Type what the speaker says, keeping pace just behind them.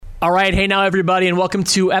All right. Hey now, everybody, and welcome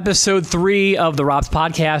to episode 3 of the Rob's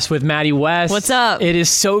Podcast with Maddie West. What's up? It is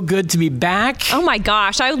so good to be back. Oh my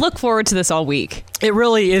gosh. I look forward to this all week. It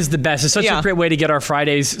really is the best. It's such a great way to get our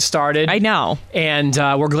Fridays started. I know. And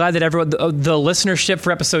we're glad that everyone, the listenership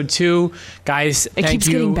for episode 2, guys, it keeps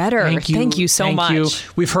getting better. Thank you so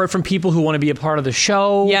much. We've heard from people who want to be a part of the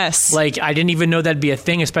show. Yes. Like, I didn't even know that'd be a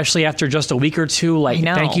thing, especially after just a week or two. Like,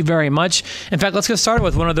 thank you very much. In fact, let's get started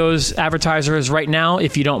with one of those advertisers right now,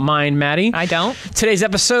 if you don't mind, Maddie. I don't. Today's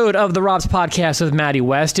episode of the Rob's Podcast with Maddie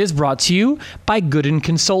West is brought to you by Gooden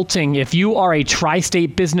Consulting. If you are a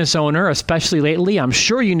tri-state business owner, especially lately, I'm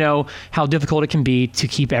sure you know how difficult it can be to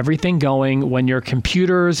keep everything going when your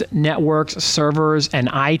computers, networks, servers, and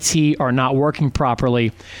IT are not working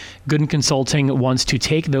properly. Gooden Consulting wants to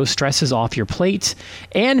take those stresses off your plate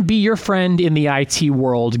and be your friend in the IT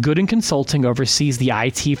world. Gooden Consulting oversees the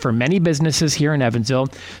IT for many businesses here in Evansville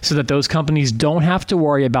so that those companies don't have to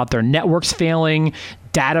worry about their networks failing,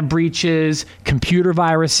 data breaches, computer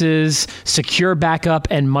viruses, secure backup,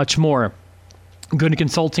 and much more. Gooden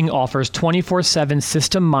Consulting offers 24/7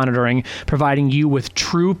 system monitoring, providing you with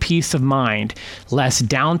true peace of mind. Less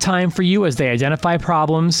downtime for you as they identify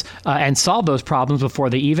problems and solve those problems before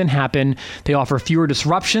they even happen. They offer fewer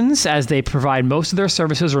disruptions as they provide most of their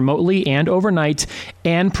services remotely and overnight,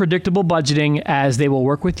 and predictable budgeting as they will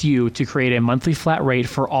work with you to create a monthly flat rate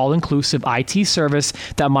for all-inclusive IT service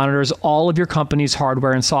that monitors all of your company's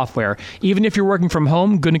hardware and software. Even if you're working from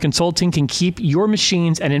home, Gooden Consulting can keep your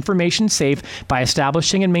machines and information safe by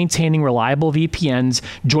establishing and maintaining reliable VPNs.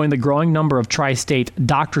 Join the growing number of tri-state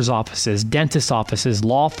doctor's offices, dentist offices,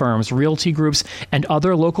 law firms, realty groups, and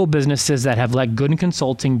other local businesses that have let Gooden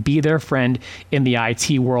Consulting be their friend in the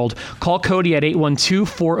IT world. Call Cody at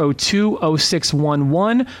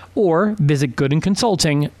 812-402-0611 or visit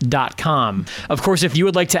goodenconsulting.com. Of course, if you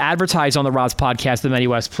would like to advertise on the Rob's Podcast, the Maddie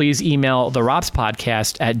West, please email the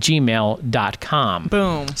robspodcast@gmail.com.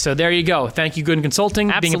 Boom. So there you go. Thank you, Gooden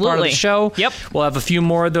Consulting, being a part of the show. Yep. We'll have a few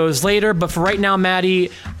more of those later. But for right now, Maddie,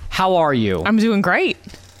 how are you? I'm doing great.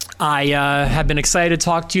 I have been excited to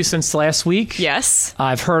talk to you since last week. Yes.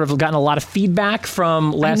 I've gotten a lot of feedback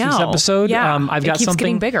from last week's episode. Yeah. I've got it keeps something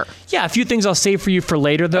getting bigger. Yeah, a few things I'll save for you for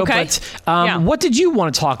later, though. Okay. But what did you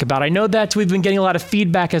want to talk about? I know that we've been getting a lot of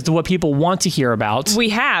feedback as to what people want to hear about.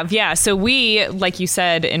 We have, yeah. So we, like you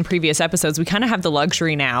said in previous episodes, we kind of have the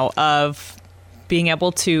luxury now of being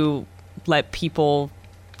able to let people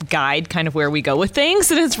guide kind of where we go with things,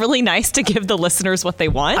 and it's really nice to give the listeners what they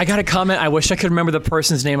want. I got a comment. I wish I could remember the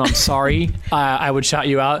person's name. I'm sorry. I would shout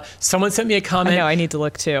you out. Someone sent me a comment. I know, I need to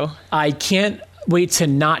look too. I can't wait to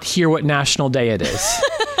not hear what National Day it is.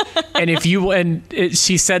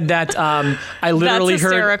 She said that I literally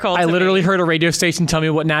heard a radio station tell me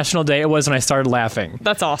what National Day it was, and I started laughing.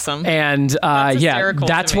 That's awesome. And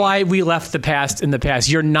that's why we left the past in the past.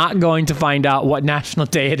 You're not going to find out what National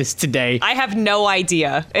Day it is today. I have no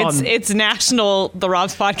idea. It's National The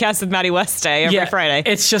Rob's Podcast with Maddie West Day every Friday.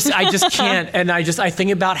 It's just I just can't, and I think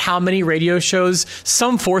about how many radio shows,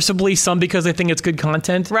 some forcibly, some because they think it's good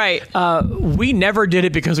content. Right. We never did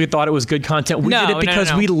it because we thought it was good content. We did it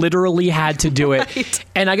because we literally had to do it. Right.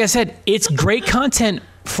 And like I said, it's great content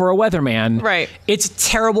for a weatherman. Right. It's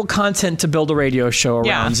terrible content to build a radio show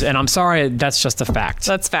around. Yeah. And I'm sorry, that's just a fact.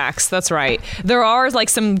 That's facts. That's right. There are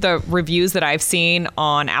like the reviews that I've seen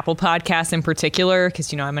on Apple Podcasts in particular,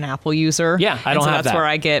 because, I'm an Apple user. Yeah, I don't have that. That's where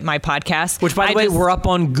I get my podcast. Which, by the way, we're up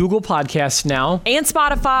on Google Podcasts now. And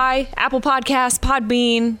Spotify, Apple Podcasts,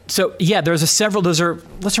 Podbean. So, yeah,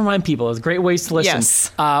 let's remind people, there's great ways to listen.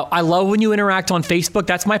 Yes. I love when you interact on Facebook.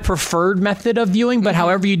 That's my preferred method of viewing, but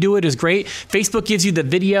however you do it is great. Facebook gives you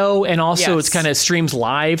the video, and also it's kind of streams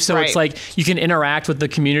live, so it's like you can interact with the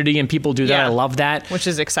community, and people do that. I love that, which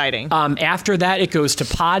is exciting. After that, it goes to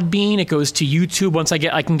Podbean, it goes to YouTube. Once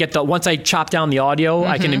I chop down the audio,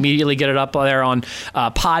 I can immediately get it up there on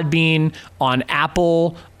Podbean, on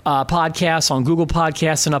Apple podcasts, on Google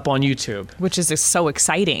Podcasts, and up on YouTube. Which is so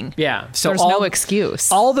exciting. Yeah. So there's no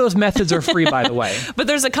excuse. All those methods are free, by the way. But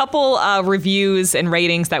there's a couple reviews and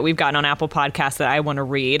ratings that we've gotten on Apple Podcasts that I want to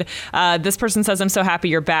read. This person says, "I'm so happy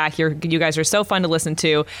you're back. You guys are so fun to listen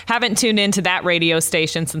to. Haven't tuned into that radio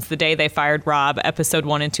station since the day they fired Rob. Episode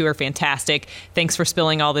 1 and 2 are fantastic. Thanks for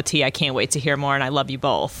spilling all the tea. I can't wait to hear more, and I love you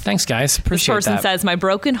both." Thanks, guys. Appreciate that. This person says, "My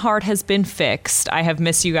broken heart has been fixed. I have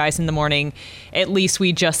missed you guys in the morning. At least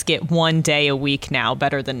we just just get one day a week now,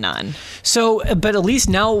 better than none. So, but at least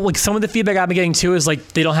now, like some of the feedback I've been getting too is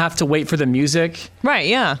like they don't have to wait for the music. Right,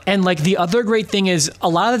 yeah. And like the other great thing is a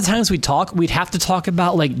lot of the times we'd have to talk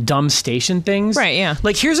about like dumb station things. Right, yeah.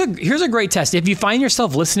 Like here's a great test. If you find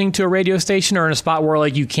yourself listening to a radio station or in a spot where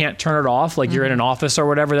like you can't turn it off, like you're in an office or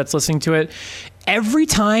whatever that's listening to it, every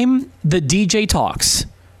time the DJ talks,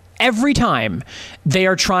 every time they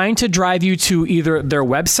are trying to drive you to either their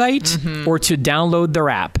website or to download their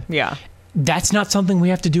app. Yeah. That's not something we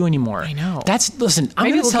have to do anymore. I know. Listen, I'm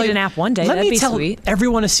Maybe going to we'll tell get you an app one day. Let That'd me be tell sweet.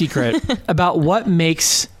 everyone a secret about what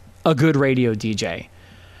makes a good radio DJ.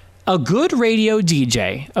 A good radio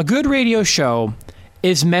DJ, a good radio show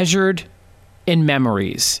is measured in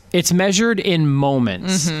memories. It's measured in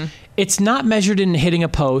moments. It's not measured in hitting a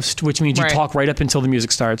post, which means you talk right up until the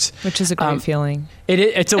music starts. Which is a great feeling.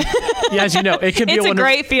 It's as you know, it can be It's a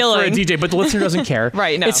great feeling for a DJ, but the listener doesn't care.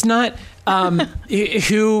 Right, no. It's not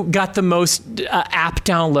who got the most app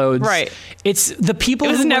downloads. Right. It's the people.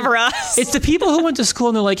 It was never us. It's the people who went to school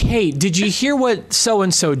and they're like, "Hey, did you hear what so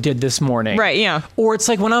and so did this morning?" Right. Yeah. Or it's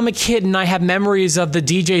like when I'm a kid and I have memories of the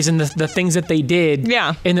DJs and the things that they did.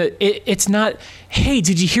 Yeah. And it's not, "Hey,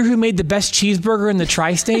 did you hear who made the best cheeseburger in the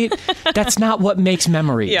tri-state?" That's not what makes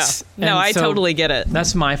memories. Yeah. No, And I so totally get it.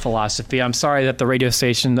 That's my philosophy. I'm sorry that the radio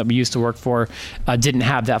station that we used to work for didn't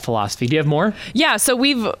have that philosophy. Do you have more? Yeah, so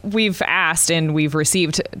we've asked and we've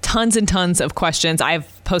received tons and tons of questions.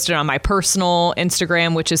 I've posted on my personal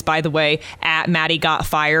Instagram, which is, by the way, at Maddie Got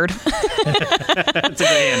Fired. That's a good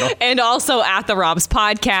handle. And also at the Rob's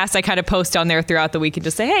Podcast. I kind of post on there throughout the week and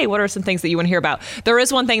just say, hey, what are some things that you want to hear about? There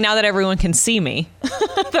is one thing now that everyone can see me.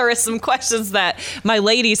 There is some questions that my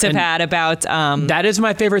ladies have had about. That is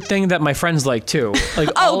my favorite thing that my friends like too.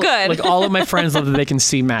 Like good. Like all of my friends love that they can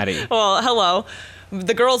see Maddie. Well, hello.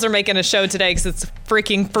 The girls are making a show today because it's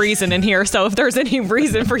freaking freezing in here. So if there's any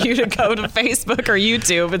reason for you to go to Facebook or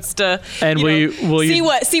YouTube, it's to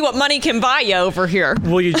see what money can buy you over here.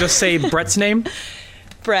 Will you just say Brett's name?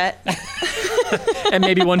 Brett. And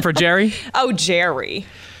maybe one for Jerry? Oh, Jerry.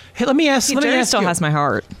 Hey, let me ask Jerry still you. has my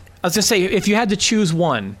heart. I was going to say, if you had to choose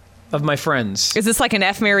one of my friends. Is this like an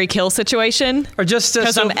F, marry, kill situation? Or just...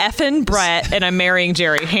 Because I'm effing Brett and I'm marrying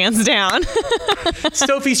Jerry, hands down.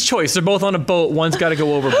 Sophie's choice. They're both on a boat. One's got to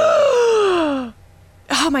go overboard.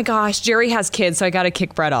 Oh my gosh. Jerry has kids, so I got to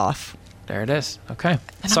kick Brett off. There it is. Okay.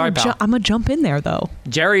 And Sorry, pal. I'm going to jump in there, though.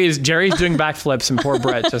 Jerry's doing backflips and poor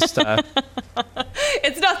Brett just...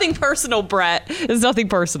 It's nothing personal, Brett. It's nothing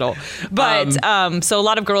personal. But so a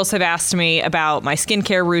lot of girls have asked me about my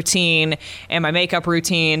skincare routine and my makeup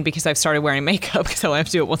routine because I've started wearing makeup because I only have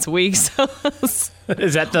to do it once a week. So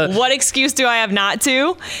is that the... What excuse do I have not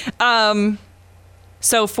to?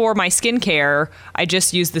 So for my skincare, I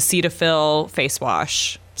just use the Cetaphil face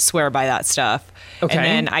wash. Swear by that stuff. Okay. And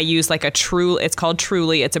then I use like it's called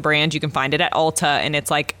Truly. It's a brand. You can find it at Ulta, and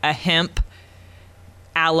it's like a hemp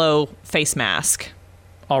aloe face mask.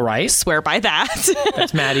 All right. Swear by that.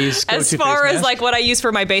 That's Maddie's go-to As far face as mask. like what I use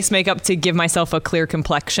for my base makeup to give myself a clear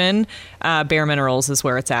complexion, Bare Minerals is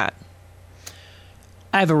where it's at.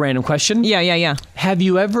 I have a random question. Yeah. Have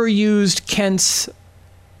you ever used Kent's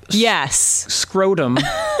Yes. scrotum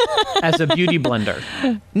as a beauty blender?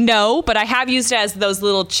 No, but I have used it as those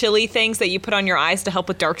little chili things that you put on your eyes to help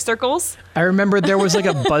with dark circles. I remember there was like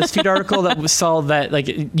a BuzzFeed article that saw that like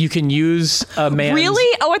you can use a man's...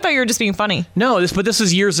 Really? Oh, I thought you were just being funny. No, this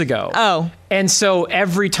was years ago. Oh. And so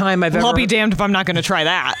every time I've ever... I'll be damned if I'm not going to try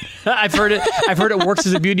that. I've heard it works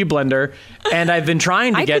as a beauty blender, and I've been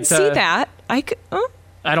trying to I could see that. I could.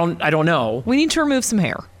 I don't know. We need to remove some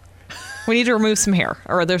hair. We need to remove some hair,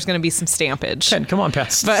 or there's going to be some stampage. Ken, come on,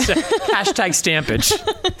 Pest. Hashtag stampage.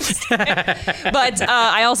 But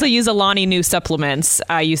I also use Alani Nu supplements.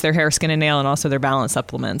 I use their hair, skin, and nail, and also their balance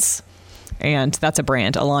supplements. And that's a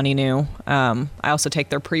brand, Alani Nu. I also take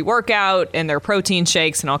their pre-workout and their protein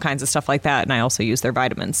shakes and all kinds of stuff like that. And I also use their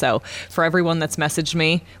vitamins. So for everyone that's messaged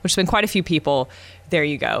me, which has been quite a few people, there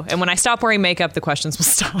you go. And when I stop wearing makeup, the questions will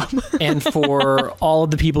stop. And for all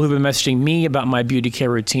of the people who've been messaging me about my beauty care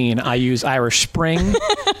routine, I use Irish Spring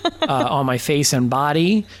on my face and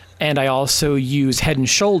body. And I also use Head and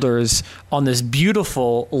Shoulders on this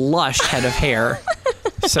beautiful, lush head of hair.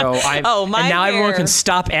 So and now everyone can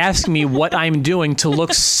stop asking me what I'm doing to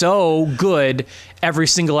look so good every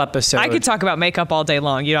single episode. I could talk about makeup all day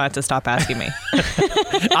long. You don't have to stop asking me.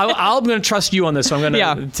 I'm going to trust you on this. So I'm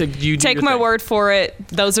going to you take my word for it.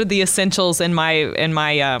 Those are the essentials in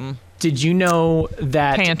my Did you know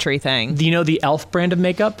that pantry thing? Do you know the ELF brand of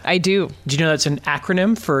makeup? I do. Do you know that's an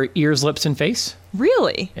acronym for ears, lips, and face?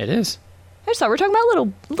 Really? It is. I just thought we were talking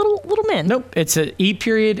about little men. Nope. It's a E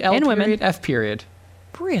period, L and period, women. F period.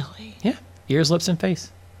 Really? Yeah. Ears, lips, and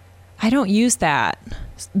face. I don't use that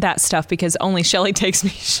stuff because only Shelly takes me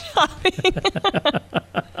shopping.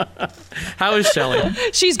 How is Shelly?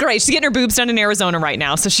 She's great. She's getting her boobs done in Arizona right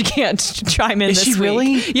now, so she can't chime in Is this she week.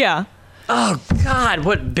 really? Yeah. Oh, God.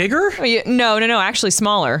 What, bigger? Oh, yeah. No, actually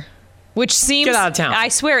smaller. Which seems... Get out of town. I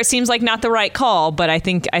swear it seems like not the right call, but I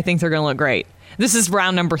think they're going to look great. This is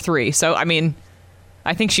round number 3, so, I mean...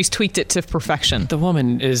 I think she's tweaked it to perfection. The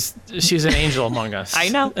woman she's an angel among us. I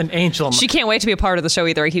know. An angel. She can't wait to be a part of the show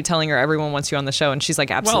either. I keep telling her everyone wants you on the show, and she's like,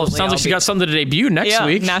 absolutely. Well, it sounds like she got something to debut next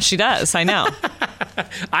week. Now she does. I know.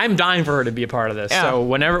 I'm dying for her to be a part of this. Yeah. So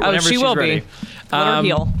whenever she she's will ready. Be. Let her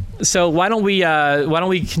heal. So why don't we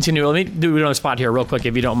continue? Let me do another spot here real quick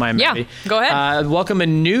if you don't mind, Maddie. Yeah, go ahead. Welcome a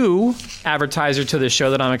new advertiser to the show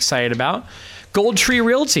that I'm excited about. Gold Tree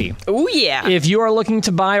Realty. Oh, yeah. If you are looking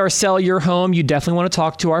to buy or sell your home, you definitely want to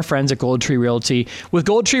talk to our friends at Gold Tree Realty. With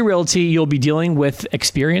Gold Tree Realty, you'll be dealing with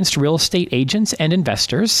experienced real estate agents and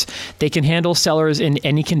investors. They can handle sellers in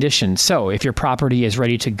any condition. So if your property is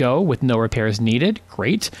ready to go with no repairs needed,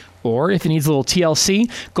 great. Or if it needs a little TLC,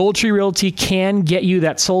 Gold Tree Realty can get you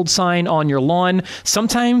that sold sign on your lawn,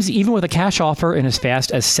 sometimes even with a cash offer in as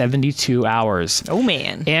fast as 72 hours. Oh,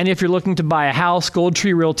 man. And if you're looking to buy a house, Gold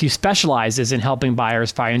Tree Realty specializes in helping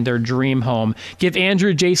buyers find their dream home. Give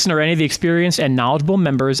Andrew, Jason, or any of the experienced and knowledgeable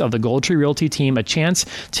members of the Gold Tree Realty team a chance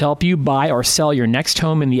to help you buy or sell your next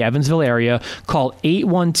home in the Evansville area. Call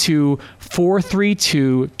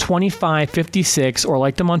 812-432-2556 or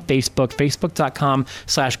like them on Facebook,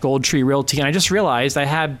 facebook.com/Gold Tree Realty. And I just realized I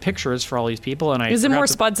had pictures for all these people, and Is it more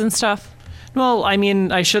spuds and stuff? Well, I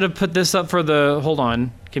mean, I should have put this up for the... Hold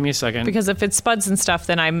on. Give me a second. Because if it's spuds and stuff,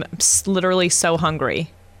 then I'm literally so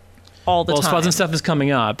hungry all the time. Well, spuds and stuff is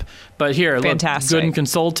coming up. But here, Fantastic. Look, Good and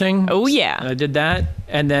Consulting. Oh, yeah. I did that.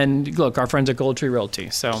 And then, look, our friends at Gold Tree Realty.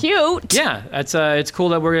 So cute. Yeah, it's cool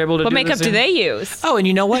that we're able to What do makeup this do they use? Oh, and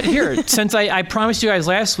you know what? Here, since I promised you guys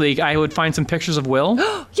last week I would find some pictures of Will.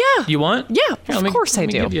 Yeah. You want? Yeah, Here, of course I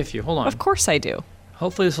do. Let me give you a few. Hold on. Of course I do.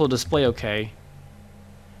 Hopefully this will display okay.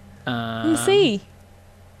 Let me see.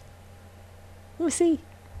 Let me see.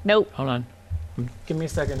 Nope. Hold on. Give me a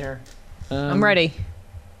second here. I'm ready.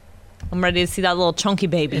 I'm ready to see that little chunky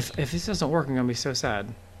baby. If this doesn't work, I'm going to be so sad.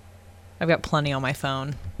 I've got plenty on my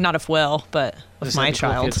phone. Not of Will, but of my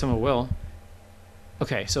child. Get some of Will.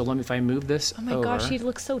 Okay, so if I move this Oh my over. gosh, he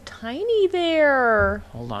looks so tiny there.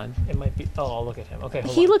 Hold on. It might be... Oh, look at him. Okay,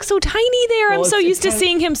 hold He on. looks so tiny there. Well, I'm so it's used to kind of-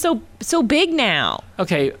 seeing him so big now.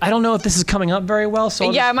 Okay, I don't know if this is coming up very well, so...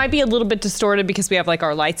 Yeah, it might be a little bit distorted because we have like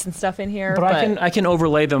our lights and stuff in here. But I can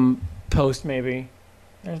overlay them post, maybe.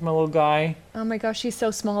 There's my little guy. Oh my gosh, he's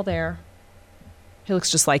so small there. He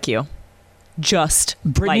looks just like you. Just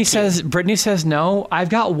Brittany says no. I've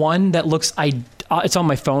got one that looks... it's on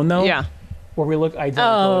my phone, though. Yeah. Where we look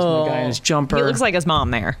identical as my guy in his jumper. He looks like his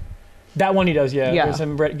mom there. That one he does, yeah. Yeah. There's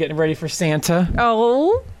him getting ready for Santa.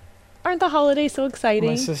 Oh, aren't the holidays so exciting?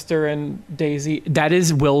 My sister and Daisy. That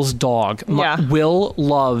is Will's dog. Yeah. Will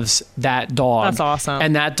loves that dog. That's awesome.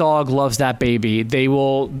 And that dog loves that baby.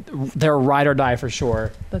 They're ride or die for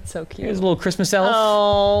sure. That's so cute. Here's a little Christmas elf.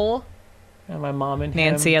 Oh. And my mom and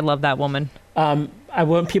Nancy, him. I love that woman. I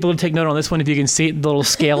want people to take note on this one if you can see the little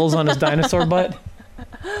scales on his dinosaur butt.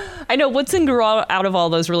 I know Woodson grew out of all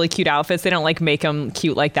those really cute outfits. They don't like make them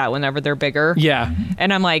cute like that whenever they're bigger. Yeah.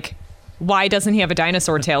 And I'm like, why doesn't he have a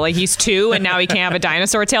dinosaur tail? Like he's 2 and now he can't have a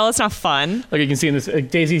dinosaur tail. It's not fun. Like you can see in this,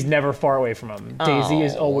 Daisy's never far away from him. Daisy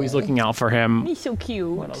is always looking out for him. He's so cute.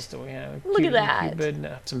 What else do we have? Look at that. Cupid,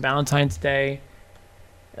 some Valentine's Day.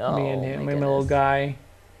 Oh, Me and him, my my little goodness. guy.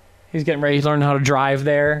 He's getting ready to learn how to drive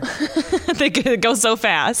there. They go so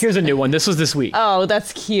fast. Here's a new one. This was this week. Oh,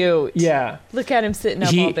 that's cute. Yeah. Look at him sitting up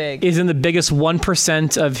He all big. is in the biggest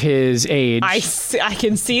 1% of his age. I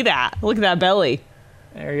can see that. Look at that belly.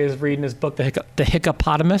 There he is reading his book, the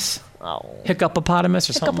Hiccupotamus. Oh. Hiccupotamus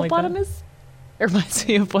or something like that. Hippopotamus? It reminds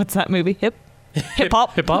me of what's that movie? Hip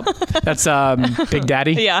hop. Hip hop. That's Big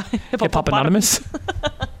Daddy. Yeah. Hippopotamus.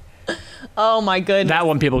 Oh my goodness. That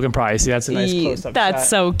one people can probably see. That's a nice close-up That's shot.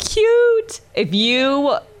 so cute. If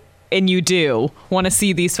you do want to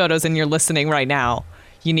see these photos and you're listening right now,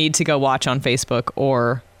 you need to go watch on Facebook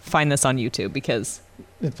or find this on YouTube because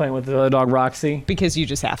He's playing with the other dog, Roxy. you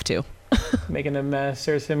just have to. Making a mess.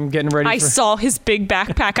 There's him getting ready I saw his big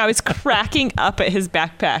backpack. I was cracking up at his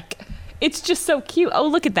backpack. It's just so cute. Oh,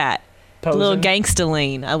 look at that. posing. Little gangsta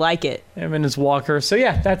lean. I like it. Him and his walker. So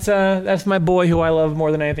yeah, that's my boy who I love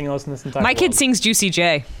more than anything else in this entire My world. kid sings Juicy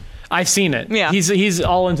J. I've seen it. Yeah. He's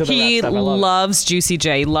all into the He rap stuff. I love loves Juicy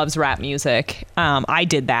J, loves rap music. I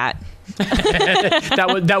did that.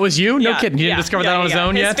 That was you? No kidding. You didn't discover that on his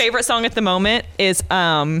own yet? His favorite song at the moment is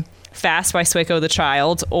Fast by Swaco the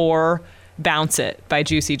Child or Bounce It by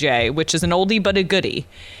Juicy J, which is an oldie but a goodie.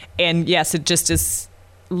 And yes, it just is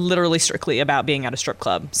literally strictly about being at a strip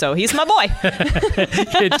club. So he's my boy.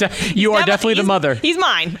 You are definitely the mother. He's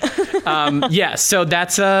mine. So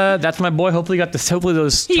that's my boy. Hopefully got this. Hopefully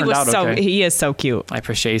those turned out okay. He is so cute. I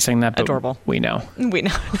appreciate you saying that. But adorable. We know.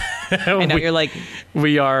 I know. You're like,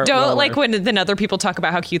 we are. Don't like when then other people talk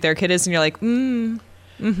about how cute their kid is, and you're like,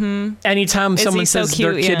 Anytime someone says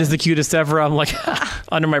their kid is the cutest ever, I'm like,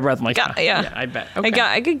 under my breath, I'm like, I bet. Okay.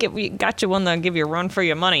 I could got you one that'll give you a run for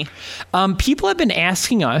your money. People have been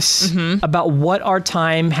asking us about what our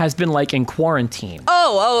time has been like in quarantine.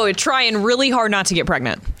 Trying really hard not to get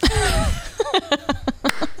pregnant.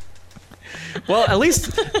 Well, at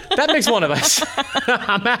least that makes one of us.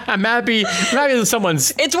 I'm happy that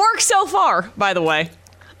someone's. It's worked so far, by the way.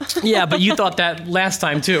 Yeah, but you thought that last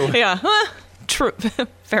time too. Yeah. True.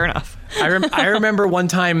 Fair enough. I remember one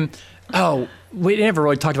time, we never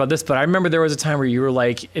really talked about this, but I remember there was a time where you were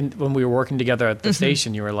like, when we were working together at the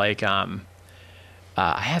station, you were like, I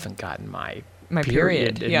haven't gotten my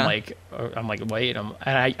period. And I'm like, wait,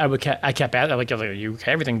 I kept asking, like, are you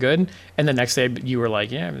okay? Everything good? And the next day you were like,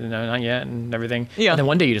 yeah, no, not yet, and everything. Yeah. And then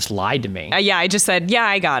one day you just lied to me. I just said,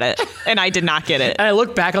 I got it. And I did not get it. And I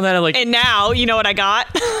look back on that and I'm like. And now, you know what I got?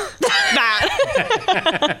 That.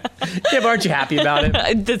 Yeah, but aren't you happy about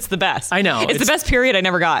it? It's the best. I know. It's the best period I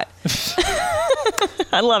never got.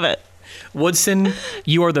 I love it. Woodson,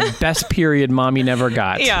 you are the best period Mommy never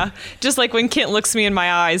got. Yeah. Just like when Kent looks me in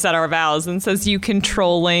my eyes at our vows and says, you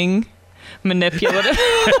controlling, manipulative,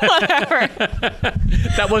 whatever.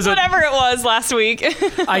 That was whatever it was last week.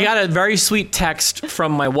 I got a very sweet text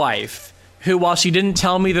from my wife who, while she didn't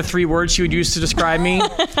tell me the 3 words she would use to describe me,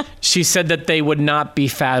 she said that they would not be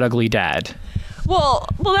fat, ugly dad. Well,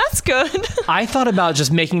 that's good. I thought about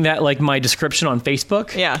just making that like my description on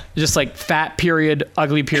Facebook. Yeah. Just like fat period,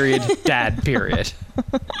 ugly period, dad period.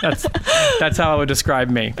 That's how I would describe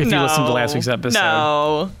me if you listened to last week's episode.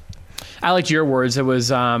 No. I liked your words. It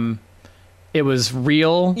was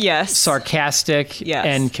real, yes, sarcastic, yes,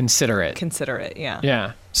 and considerate. Considerate, yeah.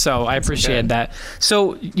 Yeah. So I appreciate that.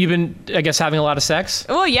 So you've been, I guess, having a lot of sex?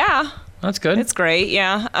 Well, yeah. That's good. It's great,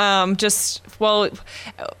 yeah. This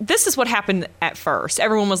is what happened at first.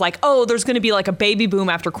 Everyone was like, oh, there's going to be like a baby boom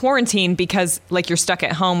after quarantine because like you're stuck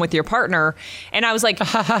at home with your partner. And I was like,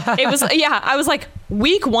 I was like,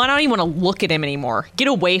 week 1, I don't even want to look at him anymore. Get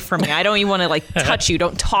away from me. I don't even want to like touch you.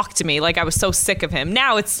 Don't talk to me. Like I was so sick of him.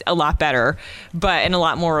 Now it's a lot better, and a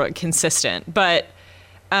lot more consistent. But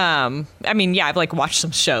I've like watched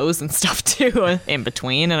some shows and stuff too in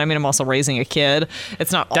between. And I'm also raising a kid.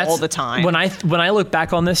 It's not all the time. When I look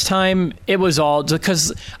back on this time, it was all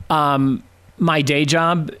because my day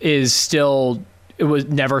job is still, it was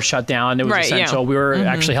never shut down. It was essential. Yeah. We were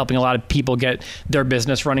actually helping a lot of people get their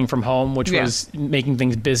business running from home, which was making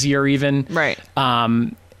things busier even. Right.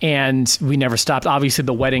 And we never stopped. Obviously,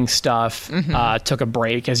 the wedding stuff took a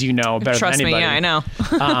break, as you know, better Trust than anybody. Me, yeah, I know.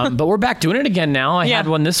 But we're back doing it again now. I had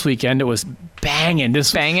one this weekend. It was banging.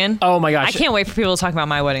 Banging? Oh, my gosh. I can't wait for people to talk about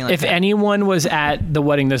my wedding. If anyone was at the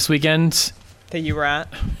wedding this weekend... That you were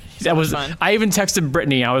at? That was fun. I even texted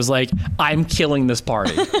Brittany. I was like, I'm killing this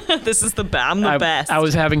party. This is I'm the best. I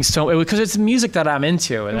was having because it's music that I'm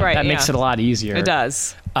into, and that makes it a lot easier. It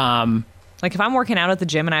does. Like if I'm working out at the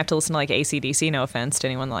gym and I have to listen to like AC/DC, no offense to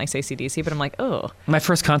anyone that likes AC/DC, but I'm like, oh. My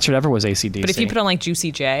first concert ever was AC/DC. But if you put on like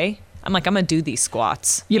Juicy J, I'm like, I'm gonna do these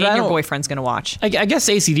squats. Yeah, and your boyfriend's gonna watch. I guess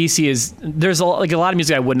AC/DC is, there's a lot of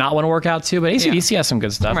music I would not want to work out to, but AC/DC has some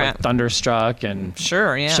good stuff, like Thunderstruck and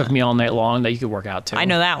Shook Me All Night Long that you could work out to. I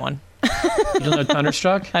know that one. You don't know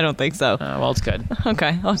Thunderstruck? I don't think so. Well, it's good.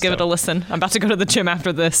 Okay, I'll give it a listen. I'm about to go to the gym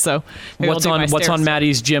after this, so maybe what's on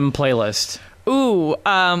Maddie's gym playlist? Ooh,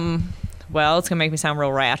 well, it's going to make me sound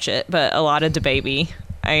real ratchet, but a lot of DaBaby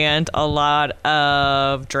and a lot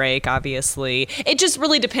of Drake, obviously. It just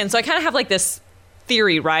really depends. So I kind of have like this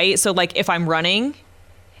theory, right? So like if I'm running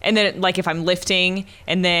and then like if I'm lifting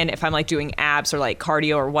and then if I'm like doing abs or like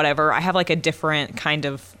cardio or whatever, I have like a different kind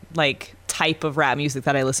of like type of rap music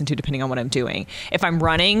that I listen to depending on what I'm doing. If I'm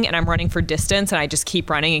running and I'm running for distance and I just keep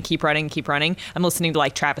running and keep running and keep running, I'm listening to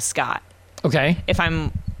like Travis Scott. Okay. If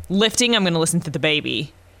I'm lifting, I'm going to listen to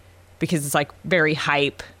DaBaby. Because it's like very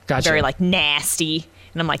hype, very like nasty.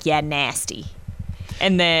 And I'm like, yeah, nasty.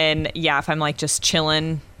 And then, if I'm like just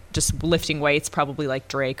chilling, just lifting weights, probably like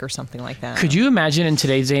Drake or something like that. Could you imagine in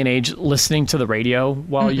today's day and age listening to the radio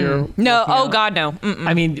while you're No, God, no. Mm-mm.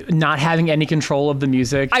 I mean, not having any control of the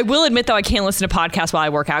music. I will admit, though, I can't listen to podcasts while I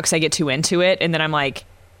work out because I get too into it. And then I'm like,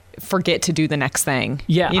 forget to do the nenext thing.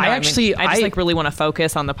 Yeah, you know I actually, I just like really want to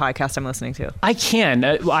focus on the podcast I'm listening to. I can.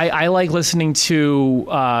 I like listening to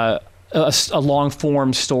a long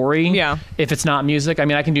form story. Yeah. If it's not music, I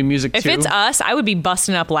mean, I can do music If too. it's us, I would be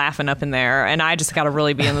busting up laughing up in there, and I just got to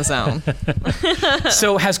really be in the zone.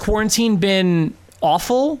 So has quarantine been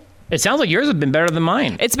awful? It sounds like yours have been better than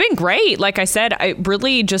mine. It's been great. Like I said, I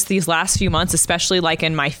really just these last few months, especially like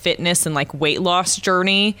in my fitness and like weight loss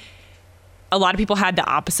journey, a lot of people had the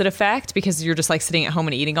opposite effect because you're just like sitting at home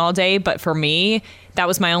and eating all day. But for me, that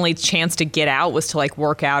was my only chance to get out, was to like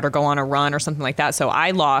work out or go on a run or something like that. So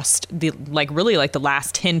I lost the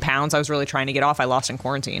last 10 pounds I was really trying to get off. I lost in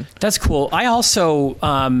quarantine. That's cool. I also,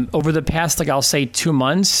 over the past, like I'll say 2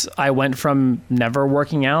 months, I went from never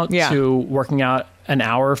working out to working out an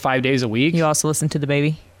hour, 5 days a week. You also listen to the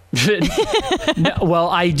baby? No, well,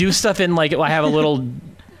 I do stuff in like, I have a little,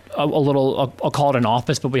 I'll call it an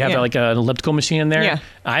office, but we have like an elliptical machine in there. Yeah.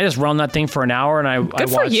 I just run that thing for an hour and I watch.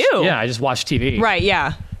 For you. Yeah, I just watch TV. Right,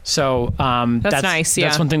 yeah. So that's nice. Yeah.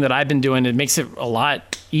 That's one thing that I've been doing. It makes it a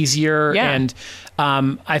lot easier. Yeah. And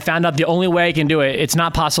I found out the only way I can do it, it's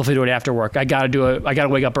not possible to do it after work. I got to do it. I got to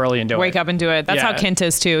wake up early and do it. Wake up and do it. That's how Kent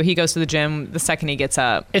is too. He goes to the gym the second he gets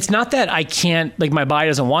up. It's not that I can't, like my body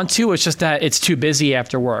doesn't want to. It's just that it's too busy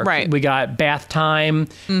after work. Right. We got bath time.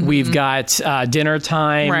 Mm-hmm. We've got dinner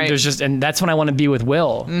time. Right. And that's when I want to be with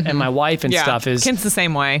Will and my wife and stuff. Kent's the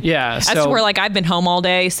same way. Yeah. That's where like I've been home all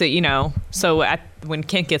day. So, when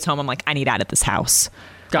Kent gets home, I'm like, I need out of this house.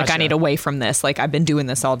 Gotcha. Like I need away from this. Like I've been doing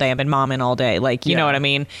this all day. I've been momming all day. Like, you know what I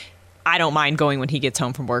mean? I don't mind going when he gets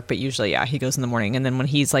home from work, but usually, he goes in the morning. And then when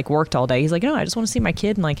he's like worked all day, he's like, no, I just want to see my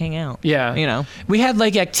kid and like hang out. Yeah. We had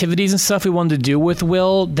like activities and stuff we wanted to do with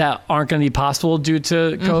Will that aren't going to be possible due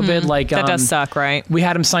to COVID. Like that does suck, right? We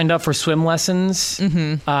had him signed up for swim lessons.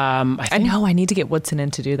 I know. I need to get Woodson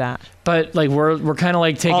in to do that. But like we're kind of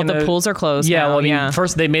like taking all the pools are closed. Yeah, now, well, I mean,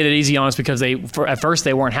 first they made it easy on us because at first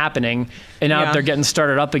they weren't happening, and now that they're getting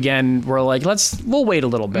started up again, we're like we'll wait a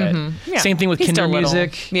little bit. Yeah. Same thing with Kinder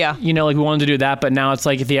music. Yeah, like we wanted to do that, but now it's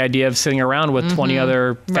like the idea of sitting around with 20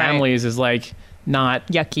 other families is like not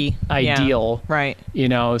yucky, ideal, right?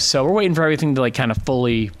 So we're waiting for everything to like kind of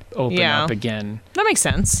fully open up again. That makes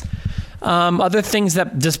sense. Other things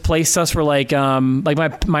that displaced us were like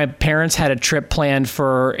my parents had a trip planned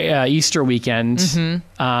for Easter weekend.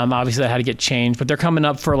 Obviously that had to get changed, but they're coming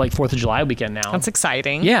up for like 4th of July weekend now. That's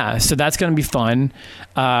exciting. Yeah, so that's going to be fun.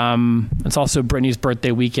 It's also Brittany's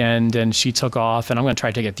birthday weekend, and she took off, and I'm going to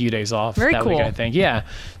try to take a few days off that week, I think. Yeah,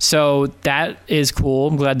 so that is cool.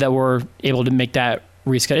 I'm glad that we're able to make that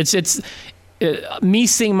reschedule. Me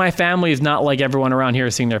seeing my family is not like everyone around here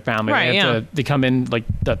is seeing their family. Right, they come in like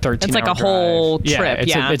the 13-hour drive. It's like a whole trip.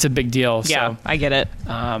 It's a big deal. Yeah, so, I get it.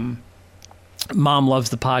 Mom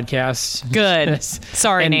loves the podcast. Good.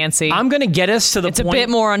 Sorry, and Nancy. I'm going to get us to the point. It's a bit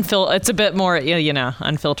more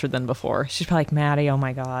unfiltered than before. She's probably like, Maddie, oh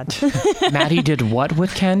my God. Maddie did what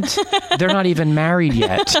with Kent? They're not even married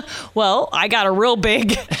yet. Well, I got a real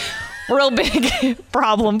big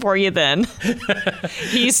problem for you then.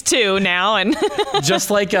 He's 2 now, and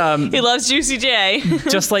just like he loves Juicy J.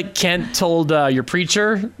 Just like Kent told your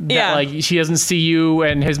preacher that like she doesn't see you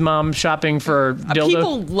and his mom shopping for dildo.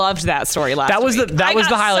 People loved that story last week. That was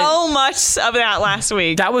the highlight. So much of that last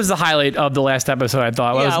week. That was the highlight of the last episode, I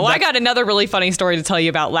thought. I got another really funny story to tell you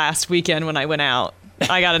about last weekend when I went out.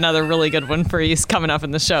 I got another really good one for you coming up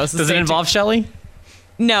in the show. So does it involve Shelly?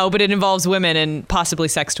 No, but it involves women and possibly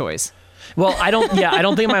sex toys. Well, I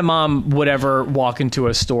don't think my mom would ever walk into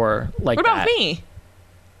a store like that. What about me?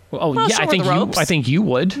 Well, I think you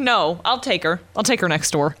would. No, I'll take her. I'll take her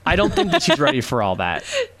next door. I don't think that she's ready for all that.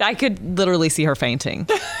 I could literally see her fainting.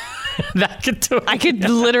 I could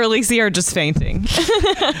literally see her just fainting.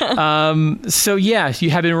 So yeah,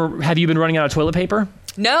 have you been running out of toilet paper?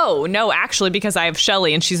 No, actually, because I have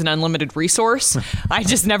Shelly and she's an unlimited resource. I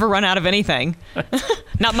just never run out of anything.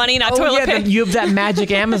 Not money, not toilet paper. You have that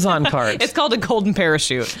magic Amazon cart. It's called a golden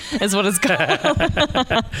parachute, is what it's called.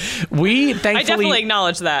 I definitely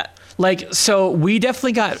acknowledge that. Like, so we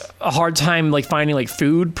definitely got a hard time like finding like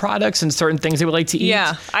food products and certain things they would like to eat.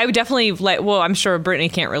 Yeah, I would definitely I'm sure Brittany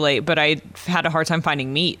can't relate, but I had a hard time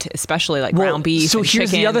finding meat, especially like ground beef and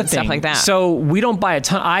chicken and stuff like that. So we don't buy a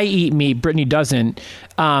ton. I eat meat, Brittany doesn't.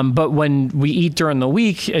 But when we eat during the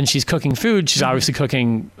week and she's cooking food, she's obviously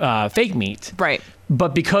cooking fake meat. Right.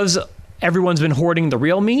 But because everyone's been hoarding the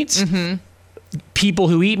real meat, people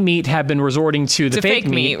who eat meat have been resorting to the fake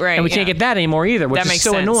meat, right? And we can't get that anymore either, which is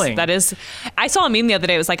so annoying. That is. I saw a meme the other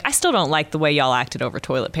day. It was like, I still don't like the way y'all acted over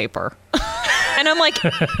toilet paper. And I'm like,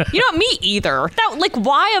 me either. That, like,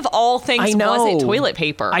 why of all things was it toilet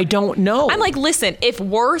paper? I don't know. I'm like, listen, if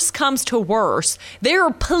worse comes to worse, there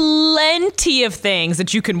are plenty of things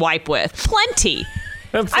that you can wipe with. Plenty.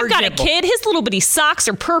 I've got a kid. His little bitty socks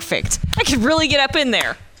are perfect. I could really get up in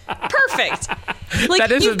there. Perfect. Like,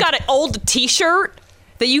 you've got an old T-shirt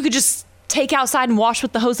that you could just take outside and wash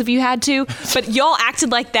with the hose if you had to. But y'all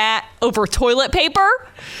acted like that over toilet paper.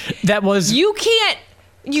 That was... You can't...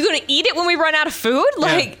 You gonna eat it when we run out of food?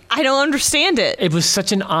 Like, I don't understand it. It was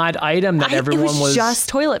such an odd item that everyone was... It was just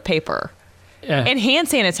toilet paper. Yeah. And hand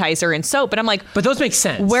sanitizer and soap. And I'm like... But those make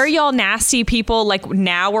sense. Where y'all nasty people, like,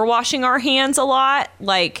 now we're washing our hands a lot.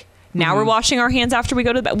 Like, now we're washing our hands after we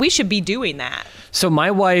go to the bed. We should be doing that. So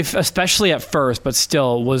my wife, especially at first, but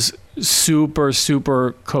still, was super,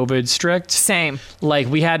 super COVID strict. Same. Like,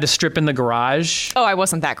 we had to strip in the garage. Oh, I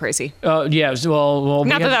wasn't that crazy. Yeah, well...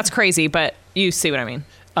 Not that that's crazy, but you see what I mean.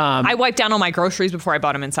 I wiped down all my grocecies before I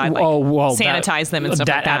bought them inside. Like, sanitize them and stuff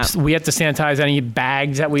like that. We have to sanitize any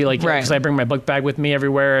bags that we like, because I bring my book bag with me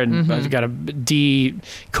everywhere, and I've got to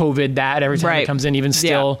de-COVID that every time it comes in. Even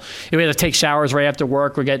still, we have to take showers right after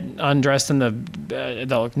work. We get undressed in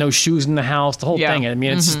the no shoes in the house. The whole thing. I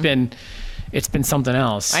mean, it's been something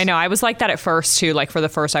else. I know. I was like that at first too. Like for the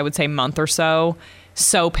first, I would say, month or so.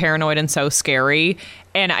 So paranoid and so scary,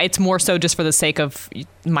 and it's more so just for the sake of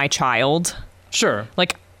my child. Sure.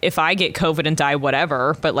 Like, if I get COVID and die,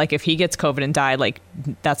 whatever. But, like, if he gets COVID and die, like,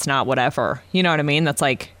 that's not whatever. You know what I mean? That's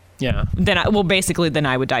like... Yeah. Then I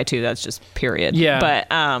would die, too. That's just period. Yeah.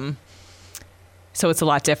 But, so it's a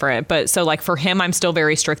lot different. But, so, like, for him, I'm still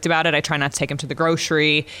very strict about it. I try not to take him to the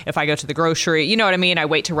grocery. If I go to the grocery, you know what I mean? I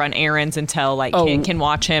wait to run errands until, like, kid can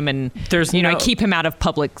watch him. And, I keep him out of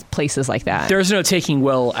public places like that. There's no taking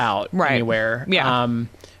Will out anywhere. Yeah.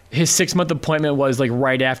 His 6-month appointment was like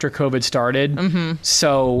right after COVID started.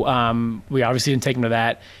 So we obviously didn't take him to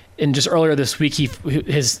that. And just earlier this week,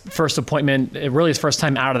 his first appointment, really his first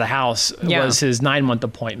time out of the house, was his 9-month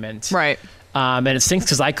appointment. Right. And it stinks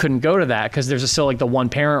because I couldn't go to that because there's still like the one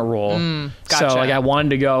parent rule. Gotcha. So like I wanted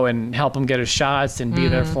to go and help him get his shots and be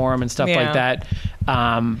there for him and stuff like that.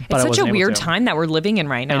 But it's such a weird time that we're living in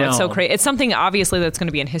right now. It's so crazy. It's something obviously that's going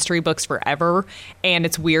to be in history books forever. And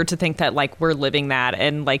it's weird to think that like we're living that.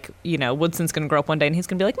 And like, Woodson's going to grow up one day and he's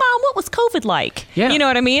going to be like, Mom, what was COVID like? Yeah. You know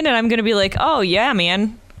what I mean? And I'm going to be like, oh yeah,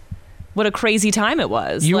 man. What a crazy time it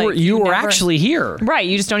was. You were actually here. Right.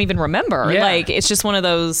 You just don't even remember. Yeah. Like, it's just one of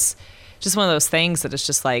those things that it's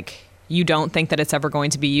just like, you don't think that it's ever going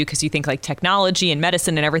to be you because you think like technology and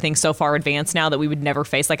medicine and everything's so far advanced now that we would never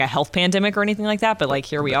face like a health pandemic or anything like that. But like,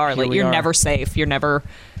 here we are. Like, you're never safe. You're never,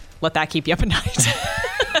 let that keep you up at night.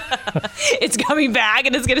 It's coming back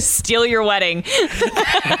and it's going to steal your wedding.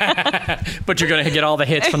 But you're going to get all the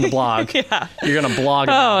hits from the blog. Yeah. You're going to blog.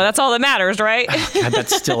 Oh, that's all that matters, right? God, that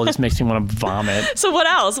still just makes me want to vomit. So what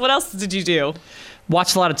else? What else did you do?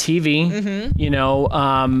 Watched a lot of TV,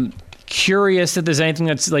 curious if there's anything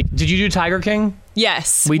that's like, did you do Tiger King?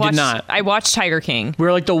 Yes. We did not. I watched Tiger King.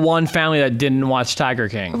 We're like the one family that didn't watch Tiger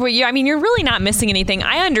King. Well, yeah, I mean, you're really not missing anything.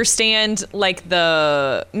 I understand like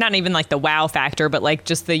not even like the wow factor, but like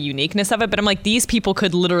just the uniqueness of it. But I'm like, these people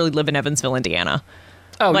could literally live in Evansville, Indiana.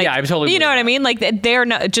 Oh, like, yeah, I'm totally. You know what I mean? Like they're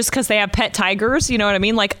not just because they have pet tigers. You know what I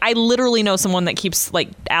mean? Like I literally know someone that keeps like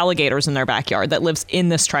alligators in their backyard that lives in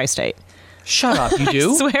this tri-state. Shut up, you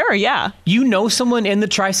do? I swear, yeah. You know someone in the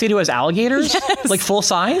tri-state who has alligators? Yes. Like full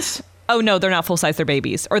size? Oh, no, they're not full size. They're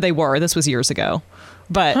babies. Or they were. This was years ago.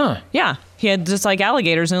 But, yeah, he had just like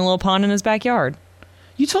alligators in a little pond in his backyard.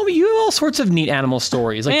 You told me you have all sorts of neat animal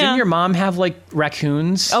stories. Like, didn't your mom have like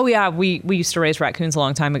raccoons? Oh, yeah, we used to raise raccoons a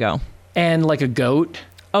long time ago. And like a goat?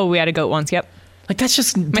 Oh, we had a goat once, yep. Like, that's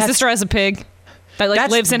just... My sister has a pig.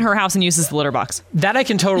 That lives in her house and uses the litter box. That I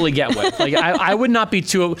can totally get with. Like I would not be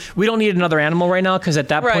too. We don't need another animal right now because at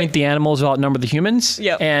that point the animals will outnumber the humans,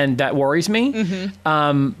 and that worries me.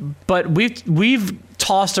 But we've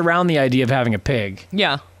tossed around the idea of having a pig.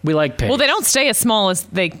 Yeah, we like pigs. Well, they don't stay as small as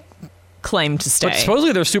they claim to stay. But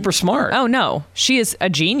supposedly they're super smart. Oh no, she is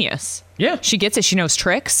a genius. Yeah, she gets it. She knows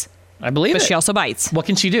tricks. I believe it. But she also bites. What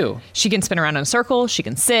can she do? She can spin around in a circle. She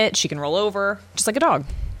can sit. She can roll over, just like a dog.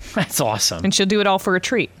 That's awesome. And she'll do it all for a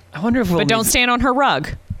treat. I wonder if we'll... But don't stand on her rug.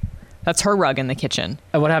 That's her rug in the kitchen.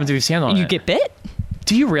 And what happens if you stand on it? You get bit.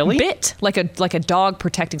 Do you really? Bit. Like a dog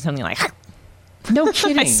protecting something like... No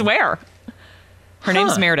kidding. I swear. Her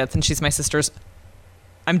name's Meredith, and she's my sister's,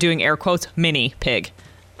 I'm doing air quotes, mini pig.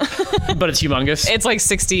 But it's humongous? It's like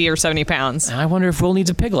 60 or 70 pounds. I wonder if Will needs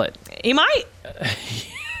a piglet. He might.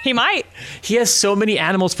 He might. He has so many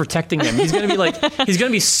animals protecting him. He's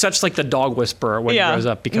gonna be such like the dog whisperer when he grows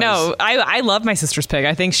up. Because no, I love my sister's pig.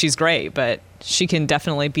 I think she's great, but she can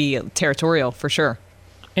definitely be territorial for sure.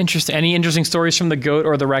 Interesting. Any interesting stories from the goat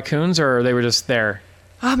or the raccoons, or they were just there?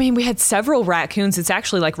 I mean, we had several raccoons. It's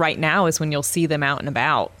actually like right now is when you'll see them out and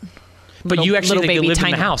about. But you actually think they lived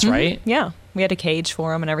in the house, right? Yeah. We had a cage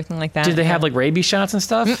for them and everything like that. Did they have like rabies shots and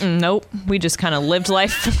stuff? Nope. We just kind of lived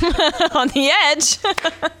life on the edge.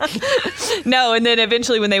 No, and then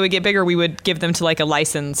eventually when they would get bigger, we would give them to like a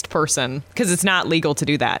licensed person because it's not legal to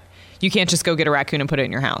do that. You can't just go get a raccoon and put it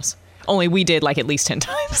in your house. Only we did like at least 10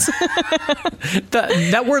 times.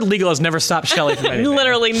 That word legal has never stopped Shelley from anything.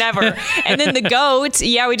 Literally never. And then the goat,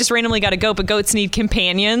 we just randomly got a goat, but goats need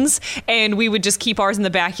companions. And we would just keep ours in the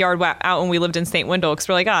backyard out when we lived in St. Wendell because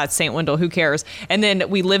we're like, it's St. Wendell, who cares? And then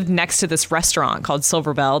we lived next to this restaurant called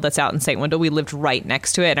Silver Bell that's out in St. Wendell. We lived right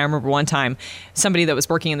next to it. And I remember one time somebody that was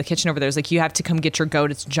working in the kitchen over there was like, you have to come get your goat.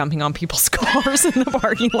 It's jumping on people's cars in the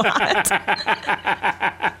parking lot.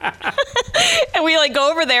 And we like go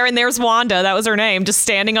over there and there's Wanda, that was her name, just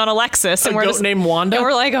standing on a Lexus. And we're just named Wanda? And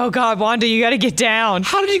we're like, oh God, Wanda, you got to get down.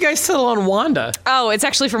 How did you guys settle on Wanda? Oh, it's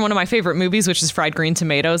actually from one of my favorite movies, which is Fried Green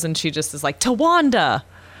Tomatoes. And she just is like, Tawanda.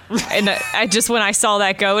 And I just, when I saw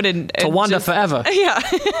that goat and Tawanda forever. Yeah.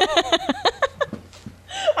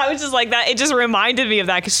 I was just like that. It just reminded me of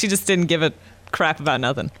that because she just didn't give a crap about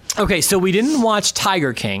nothing. Okay, so we didn't watch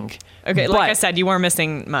Tiger King. Okay, like I said, you weren't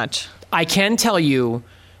missing much. I can tell you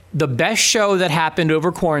the best show that happened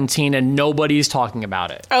over quarantine and nobody's talking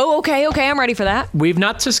about it. Oh, okay, I'm ready for that. We've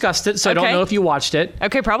not discussed it, so I don't know if you watched it.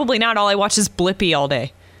 Okay, probably not. All I watch is Blippi all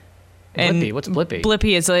day. Blippi? What's Blippi?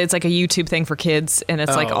 Blippi is it's like a YouTube thing for kids, and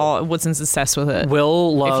it's like all Woodson's obsessed with it.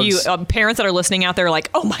 Will loves. If you parents that are listening out there are like,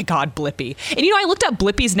 oh my God, Blippi. And I looked up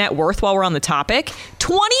Blippi's net worth while we're on the topic.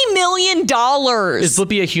 $20 million. Is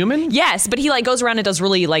Blippi a human? Yes, but he like goes around and does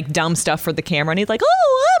really like dumb stuff for the camera, and he's like,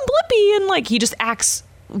 oh, I'm Blippi, and like he just acts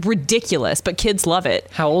ridiculous, but kids love it.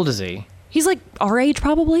 How old is he? He's like our age,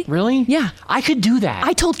 probably. Really? Yeah. I could do that.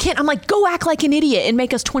 I told Kent, I'm like, go act like an idiot and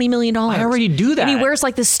make us $20 million. I already do that. And he wears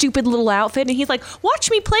like this stupid little outfit and he's like, watch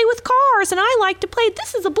me play with cars and I like to play,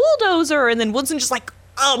 this is a bulldozer. And then Woodson just like,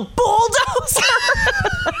 a bulldozer.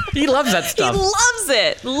 He loves that stuff. He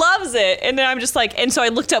loves it. And then I'm just like, and so I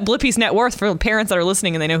looked up Blippi's net worth for parents that are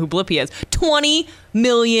listening and they know who Blippi is. $20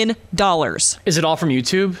 million. Is it all from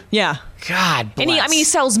YouTube? Yeah. God bless. And he